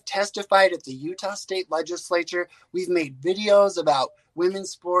 like, we've testified at the Utah State Legislature. We've made videos about women's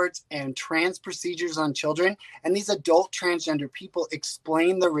sports and trans procedures on children. And these adult transgender people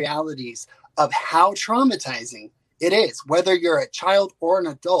explain the realities of how traumatizing it is, whether you're a child or an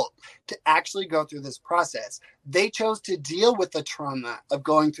adult, to actually go through this process. They chose to deal with the trauma of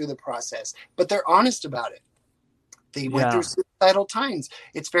going through the process, but they're honest about it. They went through suicidal times.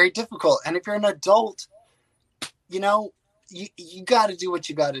 It's very difficult. And if you're an adult, you got to do what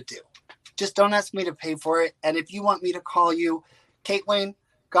you got to do. Just don't ask me to pay for it. And if you want me to call you, Caitlin,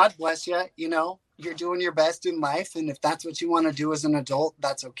 God bless you. You're doing your best in life. And if that's what you want to do as an adult,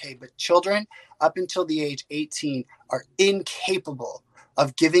 that's okay. But children up until the age 18 are incapable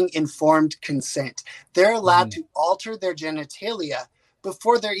of giving informed consent. They're allowed to alter their genitalia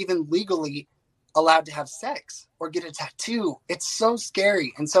before they're even legally allowed to have sex or get a tattoo. It's so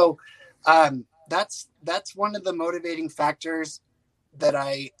scary. And so that's one of the motivating factors that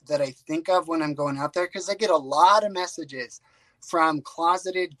I think of when I'm going out there, because I get a lot of messages from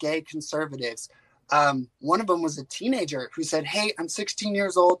closeted gay conservatives. One of them was a teenager who said, hey, I'm 16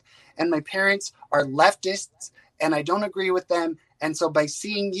 years old and my parents are leftists and I don't agree with them. And so by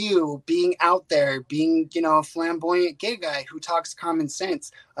seeing you being out there, being, a flamboyant gay guy who talks common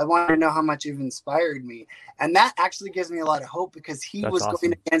sense, I want to know how much you've inspired me. And that actually gives me a lot of hope, because he was awesome.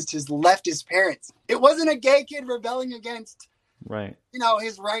 Going against his leftist parents. It wasn't a gay kid rebelling against,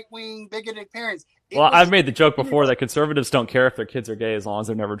 his right-wing bigoted parents. I've made the joke before that conservatives don't care if their kids are gay as long as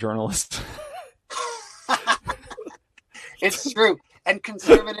they're never journalists. It's true. And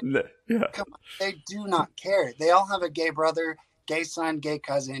conservatives, they do not care. They all have a gay brother, gay son, gay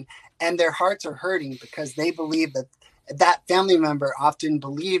cousin, and their hearts are hurting because they believe that family member often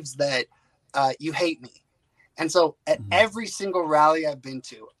believes that you hate me. And so at every single rally I've been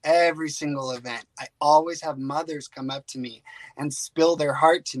to, every single event, I always have mothers come up to me and spill their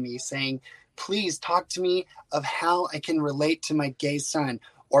heart to me saying, please talk to me of how I can relate to my gay son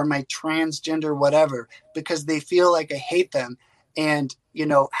or my transgender whatever, because they feel like I hate them. And,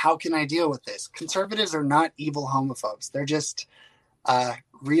 how can I deal with this? Conservatives are not evil homophobes. They're just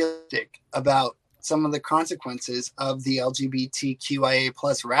realistic about some of the consequences of the LGBTQIA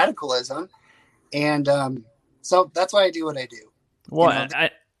plus radicalism. And so that's why I do what I do. Well,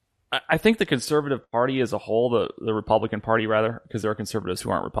 I think the conservative party as a whole, the Republican Party rather, because there are conservatives who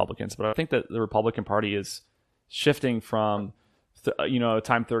aren't Republicans, but I think that the Republican Party is shifting from a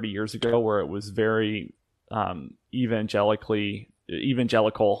time 30 years ago where it was very evangelical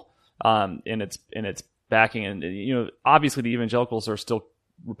in its backing, and obviously the evangelicals are still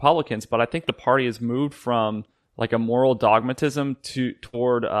Republicans, but I think the party has moved from like a moral dogmatism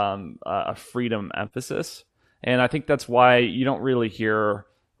toward a freedom emphasis, and I think that's why you don't really hear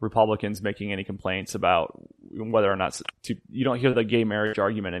Republicans making any complaints about whether or not you don't hear the gay marriage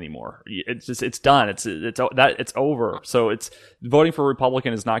argument anymore. It's done. It's over. So it's voting for a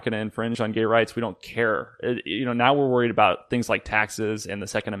Republican is not going to infringe on gay rights. We don't care. Now we're worried about things like taxes and the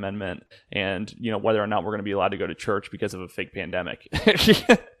Second Amendment, and whether or not we're going to be allowed to go to church because of a fake pandemic.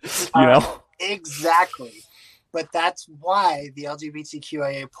 Exactly. But that's why the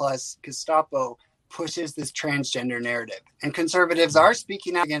LGBTQIA plus Gestapo pushes this transgender narrative, and conservatives are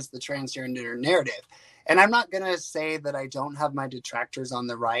speaking out against the transgender narrative. And I'm not going to say that I don't have my detractors on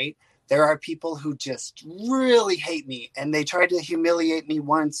the right. There are people who just really hate me, and they tried to humiliate me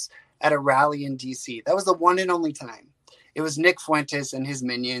once at a rally in DC. That was the one and only time. It was Nick Fuentes and his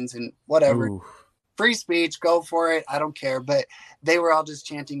minions and whatever. Ooh. Free speech, go for it. I don't care. But they were all just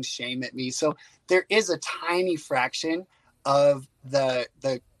chanting shame at me. So there is a tiny fraction of the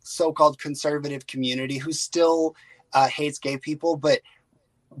so-called conservative community who still hates gay people. But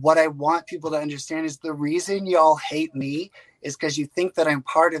what I want people to understand is the reason y'all hate me is because you think that I'm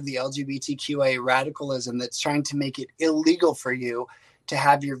part of the LGBTQA radicalism that's trying to make it illegal for you to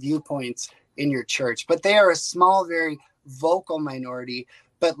have your viewpoints in your church. But they are a small, very vocal minority.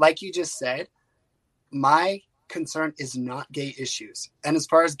 But like you just said, my concern is not gay issues. And as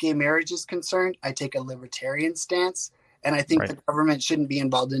far as gay marriage is concerned, I take a libertarian stance. And I think the government shouldn't be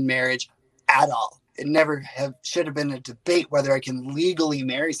involved in marriage at all. It never should have been a debate whether I can legally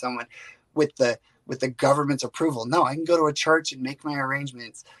marry someone with the government's approval. No, I can go to a church and make my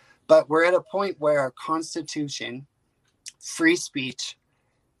arrangements. But we're at a point where our Constitution, free speech,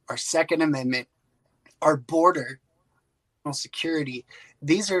 our Second Amendment, our border, security,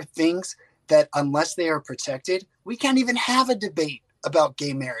 these are things that unless they are protected, we can't even have a debate about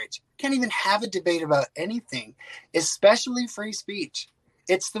gay marriage. Can't even have a debate about anything, especially free speech.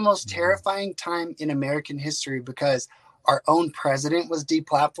 It's the most terrifying time in American history because our own president was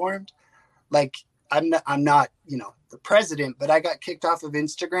deplatformed. Like I'm not, the president, but I got kicked off of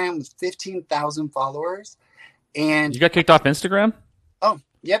Instagram with 15,000 followers. And you got kicked off Instagram? Oh,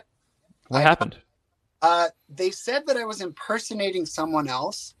 yep. What happened? They said that I was impersonating someone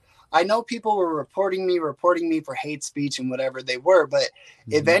else. I know people were reporting me for hate speech and whatever they were, but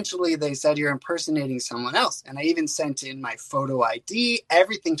eventually they said you're impersonating someone else. And I even sent in my photo ID,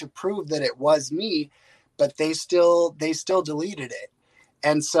 everything to prove that it was me, but they still deleted it.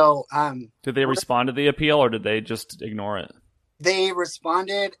 And so, did they respond to the appeal or did they just ignore it? They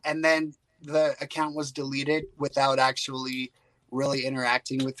responded, and then the account was deleted without actually really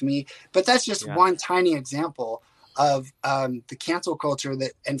interacting with me. But that's just one tiny example of the cancel culture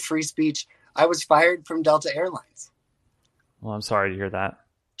and free speech. I was fired from Delta Airlines. Well, I'm sorry to hear that.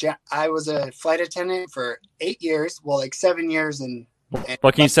 I was a flight attendant for 8 years. Well, like 7 years. And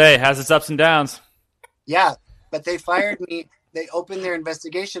what can you say? It has its ups and downs. Yeah, but they fired me. They opened their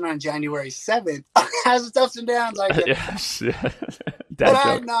investigation on January 7th. Has its ups and downs. Yes. But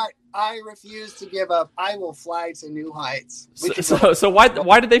I refuse to give up. I will fly to new heights. So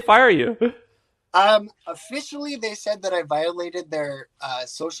why did they fire you? Officially, they said that I violated their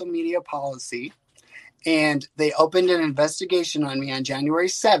social media policy, and they opened an investigation on me on January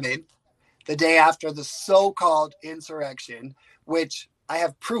 7th, the day after the so-called insurrection, which I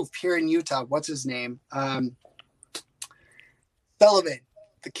have proof here in Utah. What's his name? Sullivan,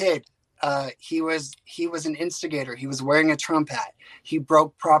 the kid. He was an instigator. He was wearing a Trump hat. He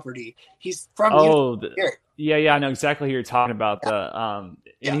broke property. He's from Utah. Yeah, I know exactly who you're talking about.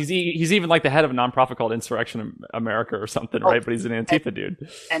 And he's even like the head of a nonprofit called Insurrection America or something, right? But he's an Antifa dude.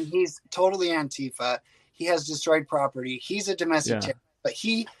 And he's totally Antifa. He has destroyed property. He's a domestic terrorist, but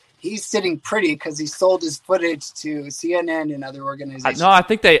he's sitting pretty because he sold his footage to CNN and other organizations. No, I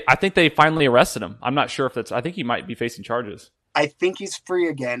think they finally arrested him. I'm not sure if that's. I think he might be facing charges. I think he's free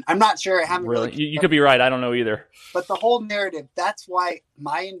again. I'm not sure. I haven't really. You could be right. I don't know either. But the whole narrative, that's why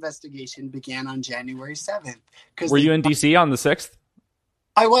my investigation began on January 7th. Were you in D.C. on the 6th?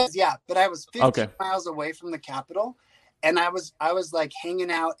 I was, yeah. But I was 15 miles away from the Capitol. And I was like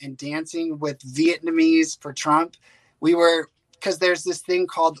hanging out and dancing with Vietnamese for Trump. We were, because there's this thing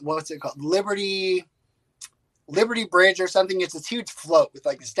called, what's it called? Liberty Bridge or something. It's this huge float with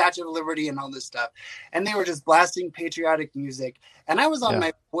like the Statue of Liberty and all this stuff. And they were just blasting patriotic music. And I was on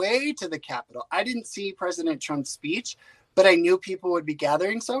my way to the Capitol. I didn't see President Trump's speech, but I knew people would be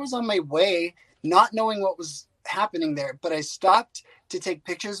gathering. So I was on my way, not knowing what was happening there, but I stopped to take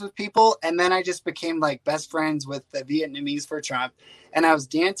pictures with people, and then I just became like best friends with the Vietnamese for Trump, and I was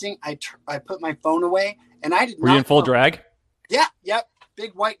dancing. I put my phone away, and I did not. Were you in full drag? Yeah, yep,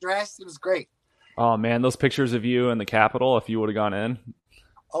 big white dress. It was great. Oh man, those pictures of you in the Capitol, if you would have gone in.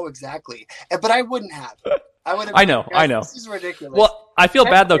 Oh, exactly. But I wouldn't have. I would have. I know. This is ridiculous. Well, I feel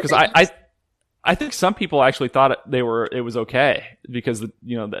bad though, because I think some people actually thought it was okay because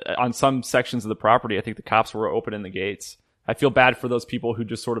on some sections of the property, I think the cops were opening the gates. I feel bad for those people who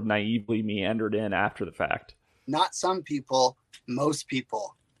just sort of naively meandered in after the fact. Not some people, most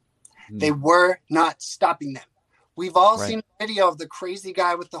people. They were not stopping them. We've all seen a video of the crazy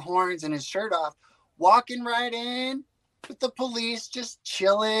guy with the horns and his shirt off, walking right in with the police, just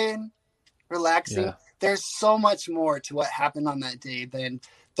chilling, relaxing. Yeah. There's so much more to what happened on that day than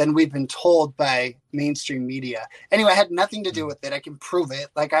we've been told by mainstream media. Anyway, I had nothing to do with it. I can prove it.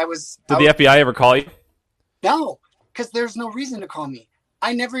 Like Did the FBI ever call you? No, because there's no reason to call me.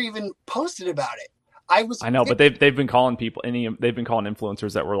 I never even posted about it. I know, but they've been calling people. They've been calling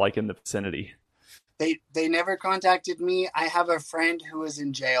influencers that were like in the vicinity. They never contacted me. I have a friend who is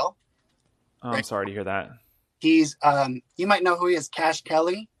in jail. Oh, I'm sorry to hear that. He's you might know who he is, Cash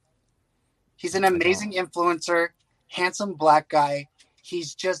Kelly. He's an amazing influencer, handsome black guy. He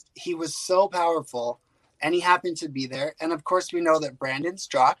was so powerful, and he happened to be there. And of course, we know that Brandon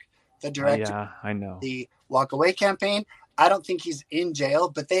Strzok, the director, I know, the Walk Away campaign. I don't think he's in jail,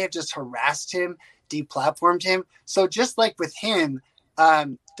 but they have just harassed him, deplatformed him. So just like with him,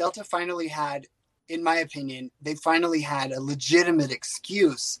 Delta finally had, in my opinion, they finally had a legitimate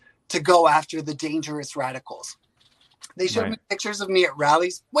excuse to go after the dangerous radicals. They showed me pictures of me at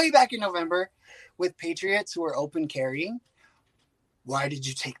rallies way back in November with patriots who were open carrying. Why did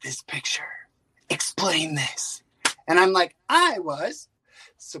you take this picture? Explain this. And I'm like, I was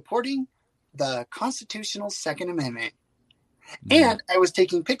supporting the constitutional Second Amendment. And I was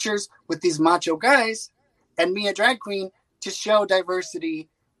taking pictures with these macho guys and me, a drag queen, to show diversity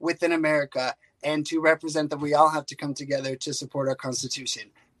within America and to represent that we all have to come together to support our Constitution.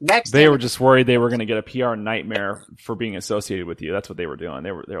 They were just worried they were going to get a PR nightmare for being associated with you. That's what they were doing.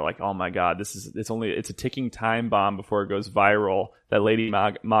 They were like, oh my God, it's a ticking time bomb before it goes viral that Lady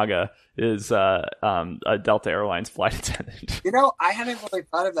MAGA is a Delta Airlines flight attendant. I hadn't really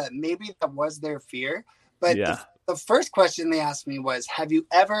thought of that. Maybe that was their fear. But the first question they asked me was, have you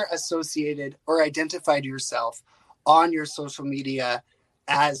ever associated or identified yourself on your social media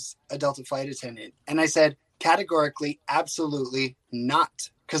as a Delta flight attendant? And I said, categorically, absolutely not,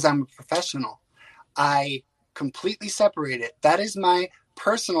 because I'm a professional. I completely separate it. That is my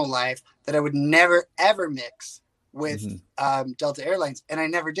personal life that I would never, ever mix with Delta Airlines. And I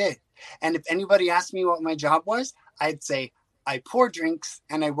never did. And if anybody asked me what my job was, I'd say I pour drinks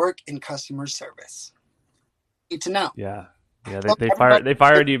and I work in customer service. Need to know. Yeah. They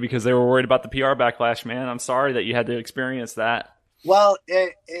fired you because they were worried about the PR backlash, man. I'm sorry that you had to experience that. Well,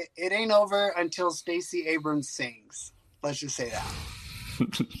 it ain't over until Stacey Abrams sings. Let's just say that.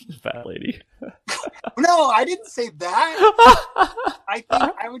 Fat lady. No, I didn't say that. I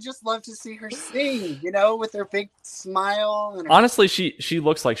think I would just love to see her sing, with her big smile. And honestly, she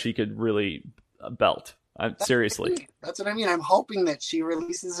looks like she could really belt. Seriously. That's what I mean. I'm hoping that she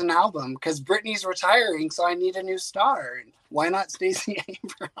releases an album because Britney's retiring, so I need a new star. Why not Stacey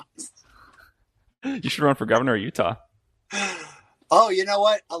Abrams? You should run for governor of Utah. Oh, you know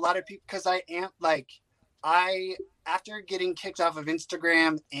what? A lot of people, because after getting kicked off of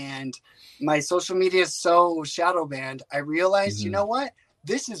Instagram and my social media is so shadow banned, I realized, you know what?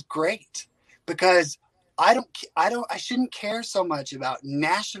 This is great because I shouldn't care so much about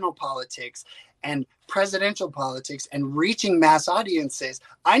national politics and presidential politics and reaching mass audiences.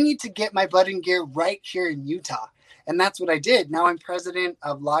 I need to get my butt in gear right here in Utah. And that's what I did. Now I'm president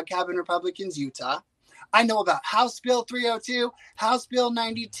of Log Cabin Republicans Utah. I know about House Bill 302, House Bill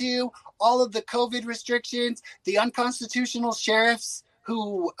 92, all of the COVID restrictions, the unconstitutional sheriffs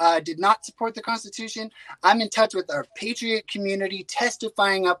who did not support the Constitution. I'm in touch with our patriot community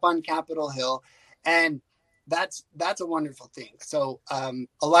testifying up on Capitol Hill. And that's a wonderful thing. So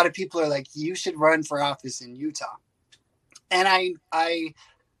a lot of people are like, you should run for office in Utah. And I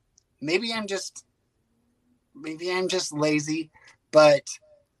maybe I'm just lazy, but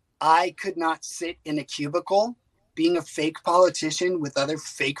I could not sit in a cubicle being a fake politician with other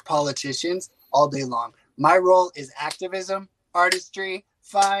fake politicians all day long. My role is activism, artistry,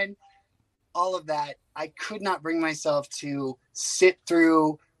 fun, all of that. I could not bring myself to sit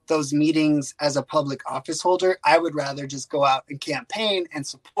through those meetings as a public office holder. I would rather just go out and campaign and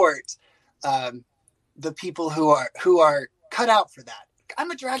support the people who are cut out for that.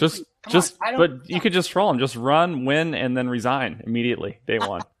 I'm a drag Just, queen. Come just, on. but you could just troll him. Just run, win, and then resign immediately. Day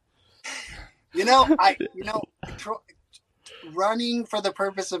one. Running for the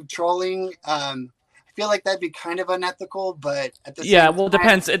purpose of trolling, I feel like that'd be kind of unethical, but at the same Yeah, well,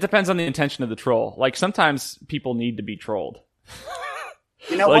 time, it depends on the intention of the troll. Like sometimes people need to be trolled.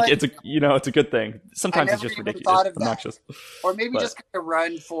 What? It's a good thing. Sometimes I it's never just even ridiculous, thought of that. obnoxious. Or maybe But- just kind of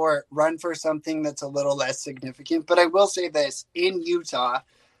run for something that's a little less significant. But I will say this, in Utah,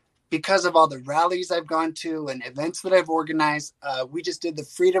 because of all the rallies I've gone to and events that I've organized, we just did the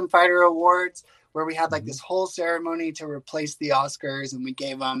Freedom Fighter Awards, where we had like this whole ceremony to replace the Oscars, and we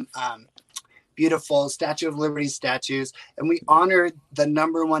gave them beautiful Statue of Liberty statues, and we honored the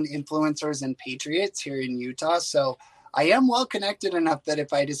 #1 influencers and patriots here in Utah. So I am well connected enough that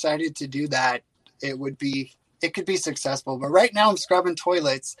if I decided to do that, it could be successful. But right now I'm scrubbing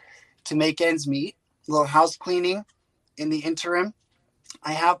toilets to make ends meet, a little house cleaning in the interim.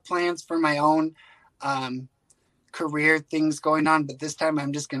 I have plans for my own career things going on, but this time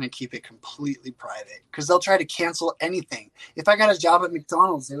I'm just going to keep it completely private because they'll try to cancel anything. If I got a job at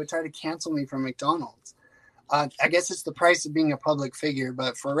McDonald's, they would try to cancel me from McDonald's. I guess it's the price of being a public figure,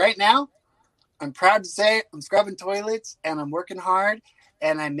 but for right now, I'm proud to say I'm scrubbing toilets and I'm working hard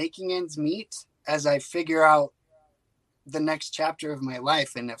and I'm making ends meet as I figure out the next chapter of my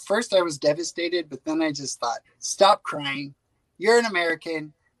life. And at first I was devastated, but then I just thought, stop crying. You're an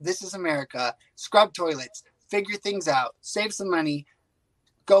American. This is America. Scrub toilets, figure things out, save some money,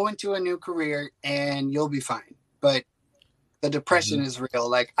 go into a new career, and you'll be fine. But the depression is real.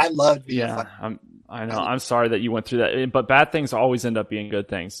 Like, I love being fun. I know. I'm sorry that you went through that, but bad things always end up being good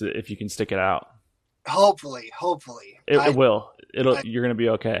things if you can stick it out. Hopefully. It will. You're going to be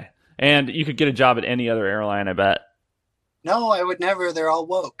okay. And you could get a job at any other airline, I bet. No, I would never. They're all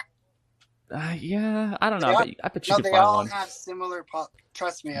woke. Yeah, I don't know. I bet you could they find all one. have similar.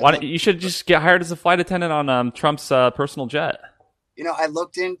 Trust me. You should just get hired as a flight attendant on Trump's personal jet. I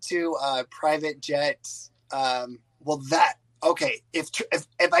looked into private jets. If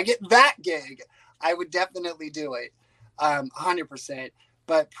I get that gig, I would definitely do it, 100%.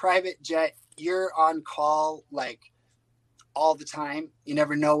 But private jet, you're on call like all the time. You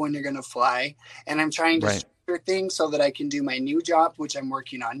never know when you're going to fly. And I'm trying to structure things so that I can do my new job, which I'm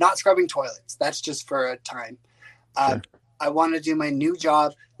working on. Not scrubbing toilets. That's just for a time. Sure. I want to do my new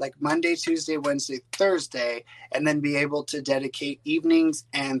job like Monday, Tuesday, Wednesday, Thursday, and then be able to dedicate evenings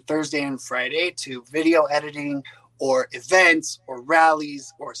and Thursday and Friday to video editing or events or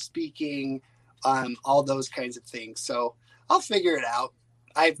rallies or speaking, all those kinds of things. So I'll figure it out.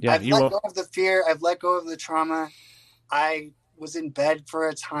 I've let go of the fear. I've let go of the trauma. I was in bed for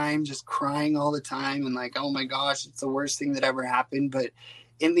a time, just crying all the time and like, oh my gosh, it's the worst thing that ever happened. But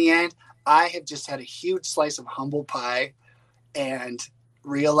in the end, I have just had a huge slice of humble pie and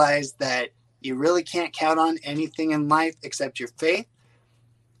realized that you really can't count on anything in life except your faith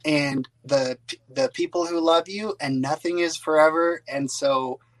and the people who love you, and nothing is forever. And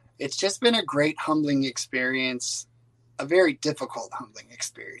so it's just been a great humbling experience, a very difficult humbling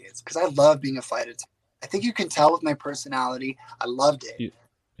experience, because I love being a flight attendant. I think you can tell with my personality. I loved it.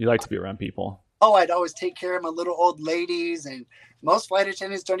 You like to be around people. Oh, I'd always take care of my little old ladies, and most flight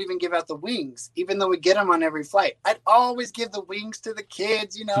attendants don't even give out the wings, even though we get them on every flight. I'd always give the wings to the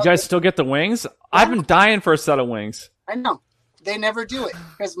kids, You guys still get the wings? I've been dying for a set of wings. I know. They never do it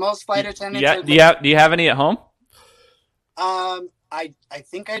because most flight attendants. Yeah. Do you have any at home? I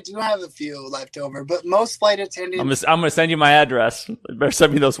think I do have a few left over, but most flight attendants. I'm gonna send you my address. You better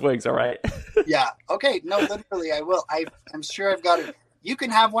send me those wings, all right? Yeah. Okay. No, literally, I will. I'm sure I've got it. You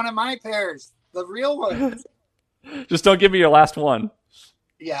can have one of my pairs, the real ones. Just don't give me your last one.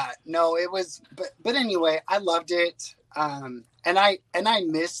 Yeah. No, it was. But anyway, I loved it. And I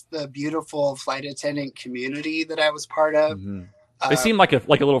missed the beautiful flight attendant community that I was part of. Mm-hmm. They seem like a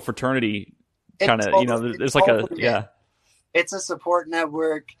little fraternity kind of. Totally, there's like a yeah. It's a support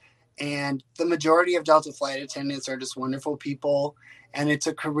network, and the majority of Delta flight attendants are just wonderful people, and it's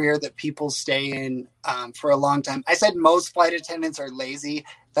a career that people stay in for a long time. I said most flight attendants are lazy.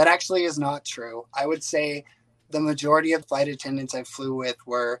 That actually is not true. I would say the majority of flight attendants I flew with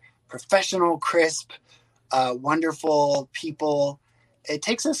were professional, crisp, wonderful people. It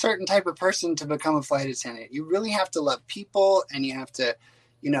takes a certain type of person to become a flight attendant. You really have to love people, and you have to,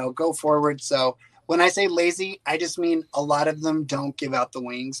 go forward. So when I say lazy, I just mean a lot of them don't give out the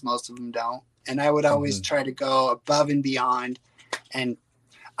wings. Most of them don't. And I would always try to go above and beyond. And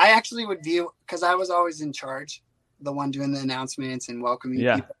I actually would view, because I was always in charge, the one doing the announcements and welcoming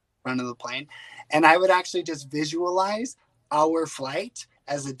people in front of the plane. And I would actually just visualize our flight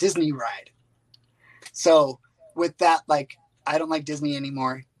as a Disney ride. So with that, like, I don't like Disney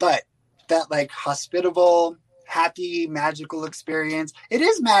anymore, but that like hospitable, happy, magical experience. It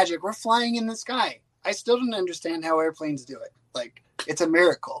is magic. We're flying in the sky. I still don't understand how airplanes do it. Like, it's a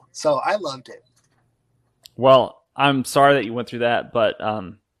miracle. So I loved it. Well, I'm sorry that you went through that, but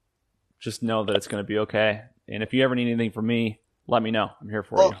just know that it's going to be okay. And if you ever need anything from me, let me know. I'm here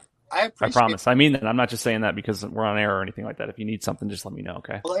for you. I promise. I mean that. I'm not just saying that because we're on air or anything like that. If you need something, just let me know,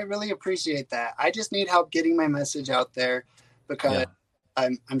 okay? Well, I really appreciate that. I just need help getting my message out there because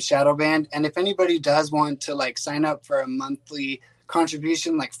I'm shadow banned. And if anybody does want to like sign up for a monthly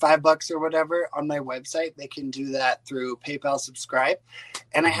contribution, like $5 or whatever on my website, they can do that through PayPal Subscribe.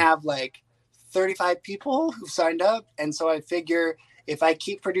 And I have like 35 people who've signed up. And so I figure if I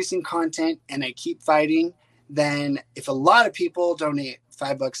keep producing content and I keep fighting, then if a lot of people donate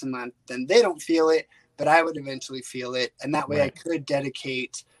 $5 a month, then they don't feel it, but I would eventually feel it. And that way I could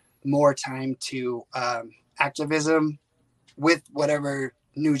dedicate more time to activism with whatever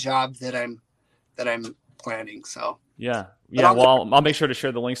new job that I'm planning. So yeah. Well, I'll make sure to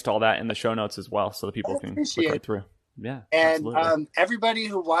share the links to all that in the show notes as well, so that people can click right through. Yeah, and everybody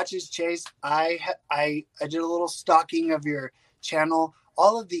who watches Chase, I did a little stalking of your channel.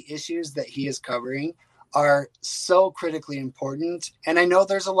 All of the issues that he is covering are so critically important. And I know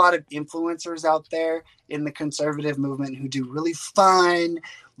there's a lot of influencers out there in the conservative movement who do really fun,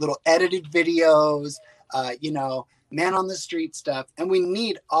 little edited videos, man on the street stuff. And we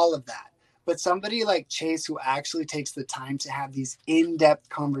need all of that. But somebody like Chase, who actually takes the time to have these in-depth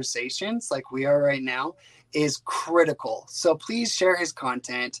conversations like we are right now, is critical. So please share his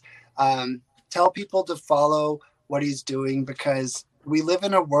content. Tell people to follow what he's doing, because we live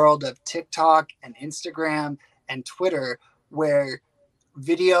in a world of TikTok and Instagram and Twitter where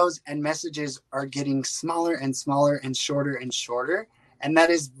videos and messages are getting smaller and smaller and shorter. And that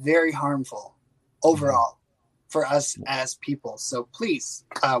is very harmful overall for us as people. So please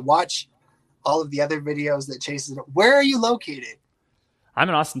watch all of the other videos that Chase is. Where are you located? I'm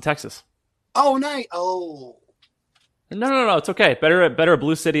in Austin, Texas. Oh, nice. Oh. No. It's okay. Better a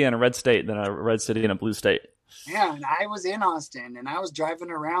blue city and a red state than a red city and a blue state. Yeah, and I was in Austin, and I was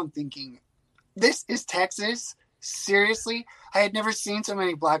driving around thinking, this is Texas? Seriously? I had never seen so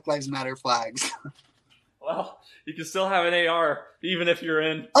many Black Lives Matter flags. Well, you can still have an AR, even if you're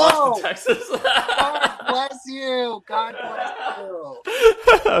in Austin, Texas. God bless you. God bless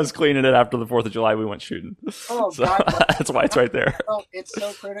you. I was cleaning it after the 4th of July. We went shooting. Oh, so that's why it's right there. It's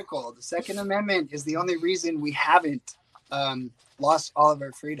so critical. The Second Amendment is the only reason we haven't lost all of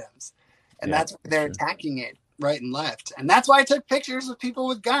our freedoms. And that's why they're attacking it right and left. And that's why I took pictures of people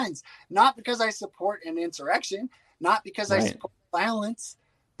with guns. Not because I support an insurrection, not because I support violence,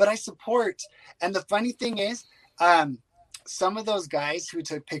 but I support. And the funny thing is, some of those guys who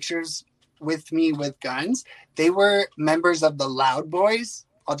took pictures with me with guns, they were members of the Loud Boys.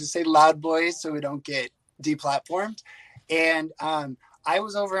 I'll just say Loud Boys so we don't get deplatformed. And I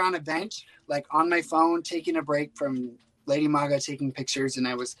was over on a bench, like on my phone, taking a break from Lady Maga, taking pictures, and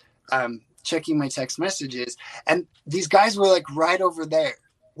I was checking my text messages. And these guys were like right over there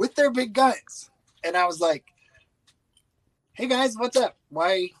with their big guns. And I was like, hey guys, what's up?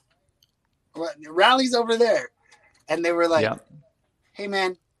 What rally's over there? And they were like, hey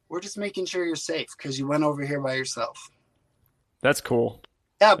man, we're just making sure you're safe because you went over here by yourself. That's cool.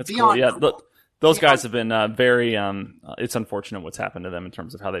 Yeah, that's cool. Yeah, those guys have been very. It's unfortunate what's happened to them in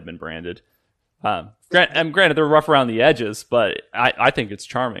terms of how they've been branded. Granted, they're rough around the edges, but I think it's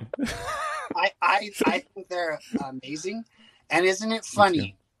charming. I think they're amazing. And isn't it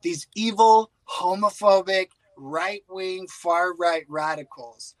funny? These evil, homophobic, right-wing, far-right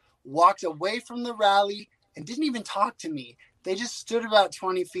radicals walked away from the rally and didn't even talk to me. They just stood about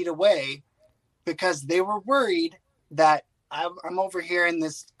 20 feet away because they were worried that I'm over here in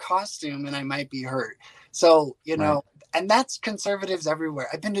this costume and I might be hurt. So, and that's conservatives everywhere.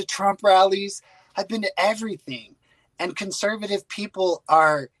 I've been to Trump rallies. I've been to everything. And conservative people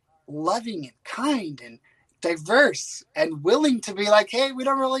are loving and kind and diverse and willing to be like, hey, we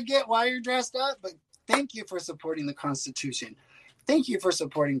don't really get why you're dressed up, but thank you for supporting the Constitution. Thank you for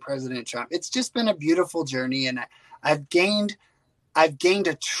supporting President Trump. It's just been a beautiful journey, and I've gained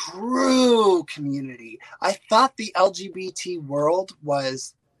a true community. I thought the LGBT world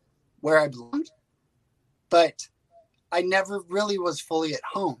was where I belonged, but I never really was fully at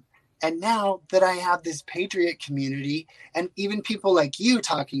home. And now that I have this patriot community and even people like you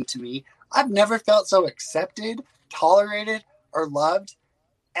talking to me, I've never felt so accepted, tolerated, or loved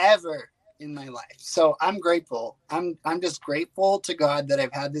ever in my life. So I'm grateful. I'm just grateful to God that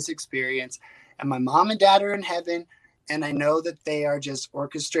I've had this experience, and my mom and dad are in heaven. And I know that they are just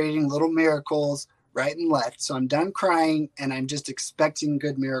orchestrating little miracles right and left. So I'm done crying, and I'm just expecting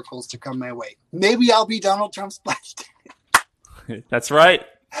good miracles to come my way. Maybe I'll be Donald Trump's splash dad. That's right.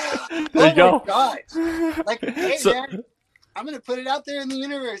 There you go. Oh my God. Like, hey, So- man, I'm going to put it out there in the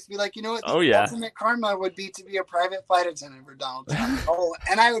universe. Be like, you know what? The Oh, yeah. ultimate karma would be to be a private flight attendant for Donald Trump. Oh,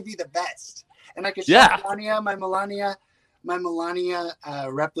 and I would be the best. And I could show Yeah. my Melania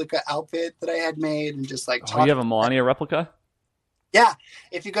replica outfit that I had made, and just like Oh, you have a Melania replica? Yeah.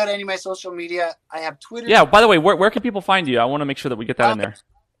 If you go to any of my social media, I have Twitter. Yeah. By the way, where can people find you? I want to make sure that we get that in there.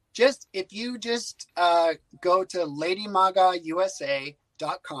 If you go to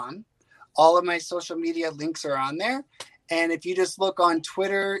ladymagausa.com, all of my social media links are on there. And if you just look on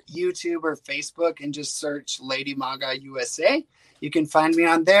Twitter, YouTube, or Facebook and just search Lady Maga USA, you can find me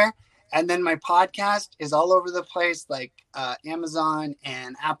on there. And then my podcast is all over the place, like Amazon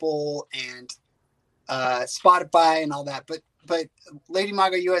and Apple and Spotify and all that. But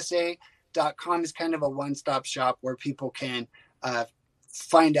ladymagausa.com is kind of a one-stop shop where people can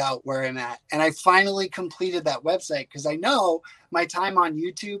find out where I'm at. And I finally completed that website because I know my time on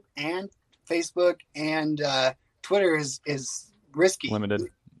YouTube and Facebook and Twitter is risky. Limited.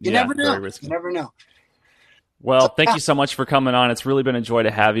 You never know. You never know. Well, thank you so much for coming on. It's really been a joy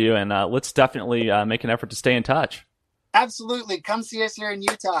to have you, and let's definitely make an effort to stay in touch. Absolutely. Come see us here in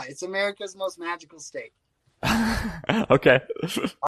Utah. It's America's most magical state. Okay.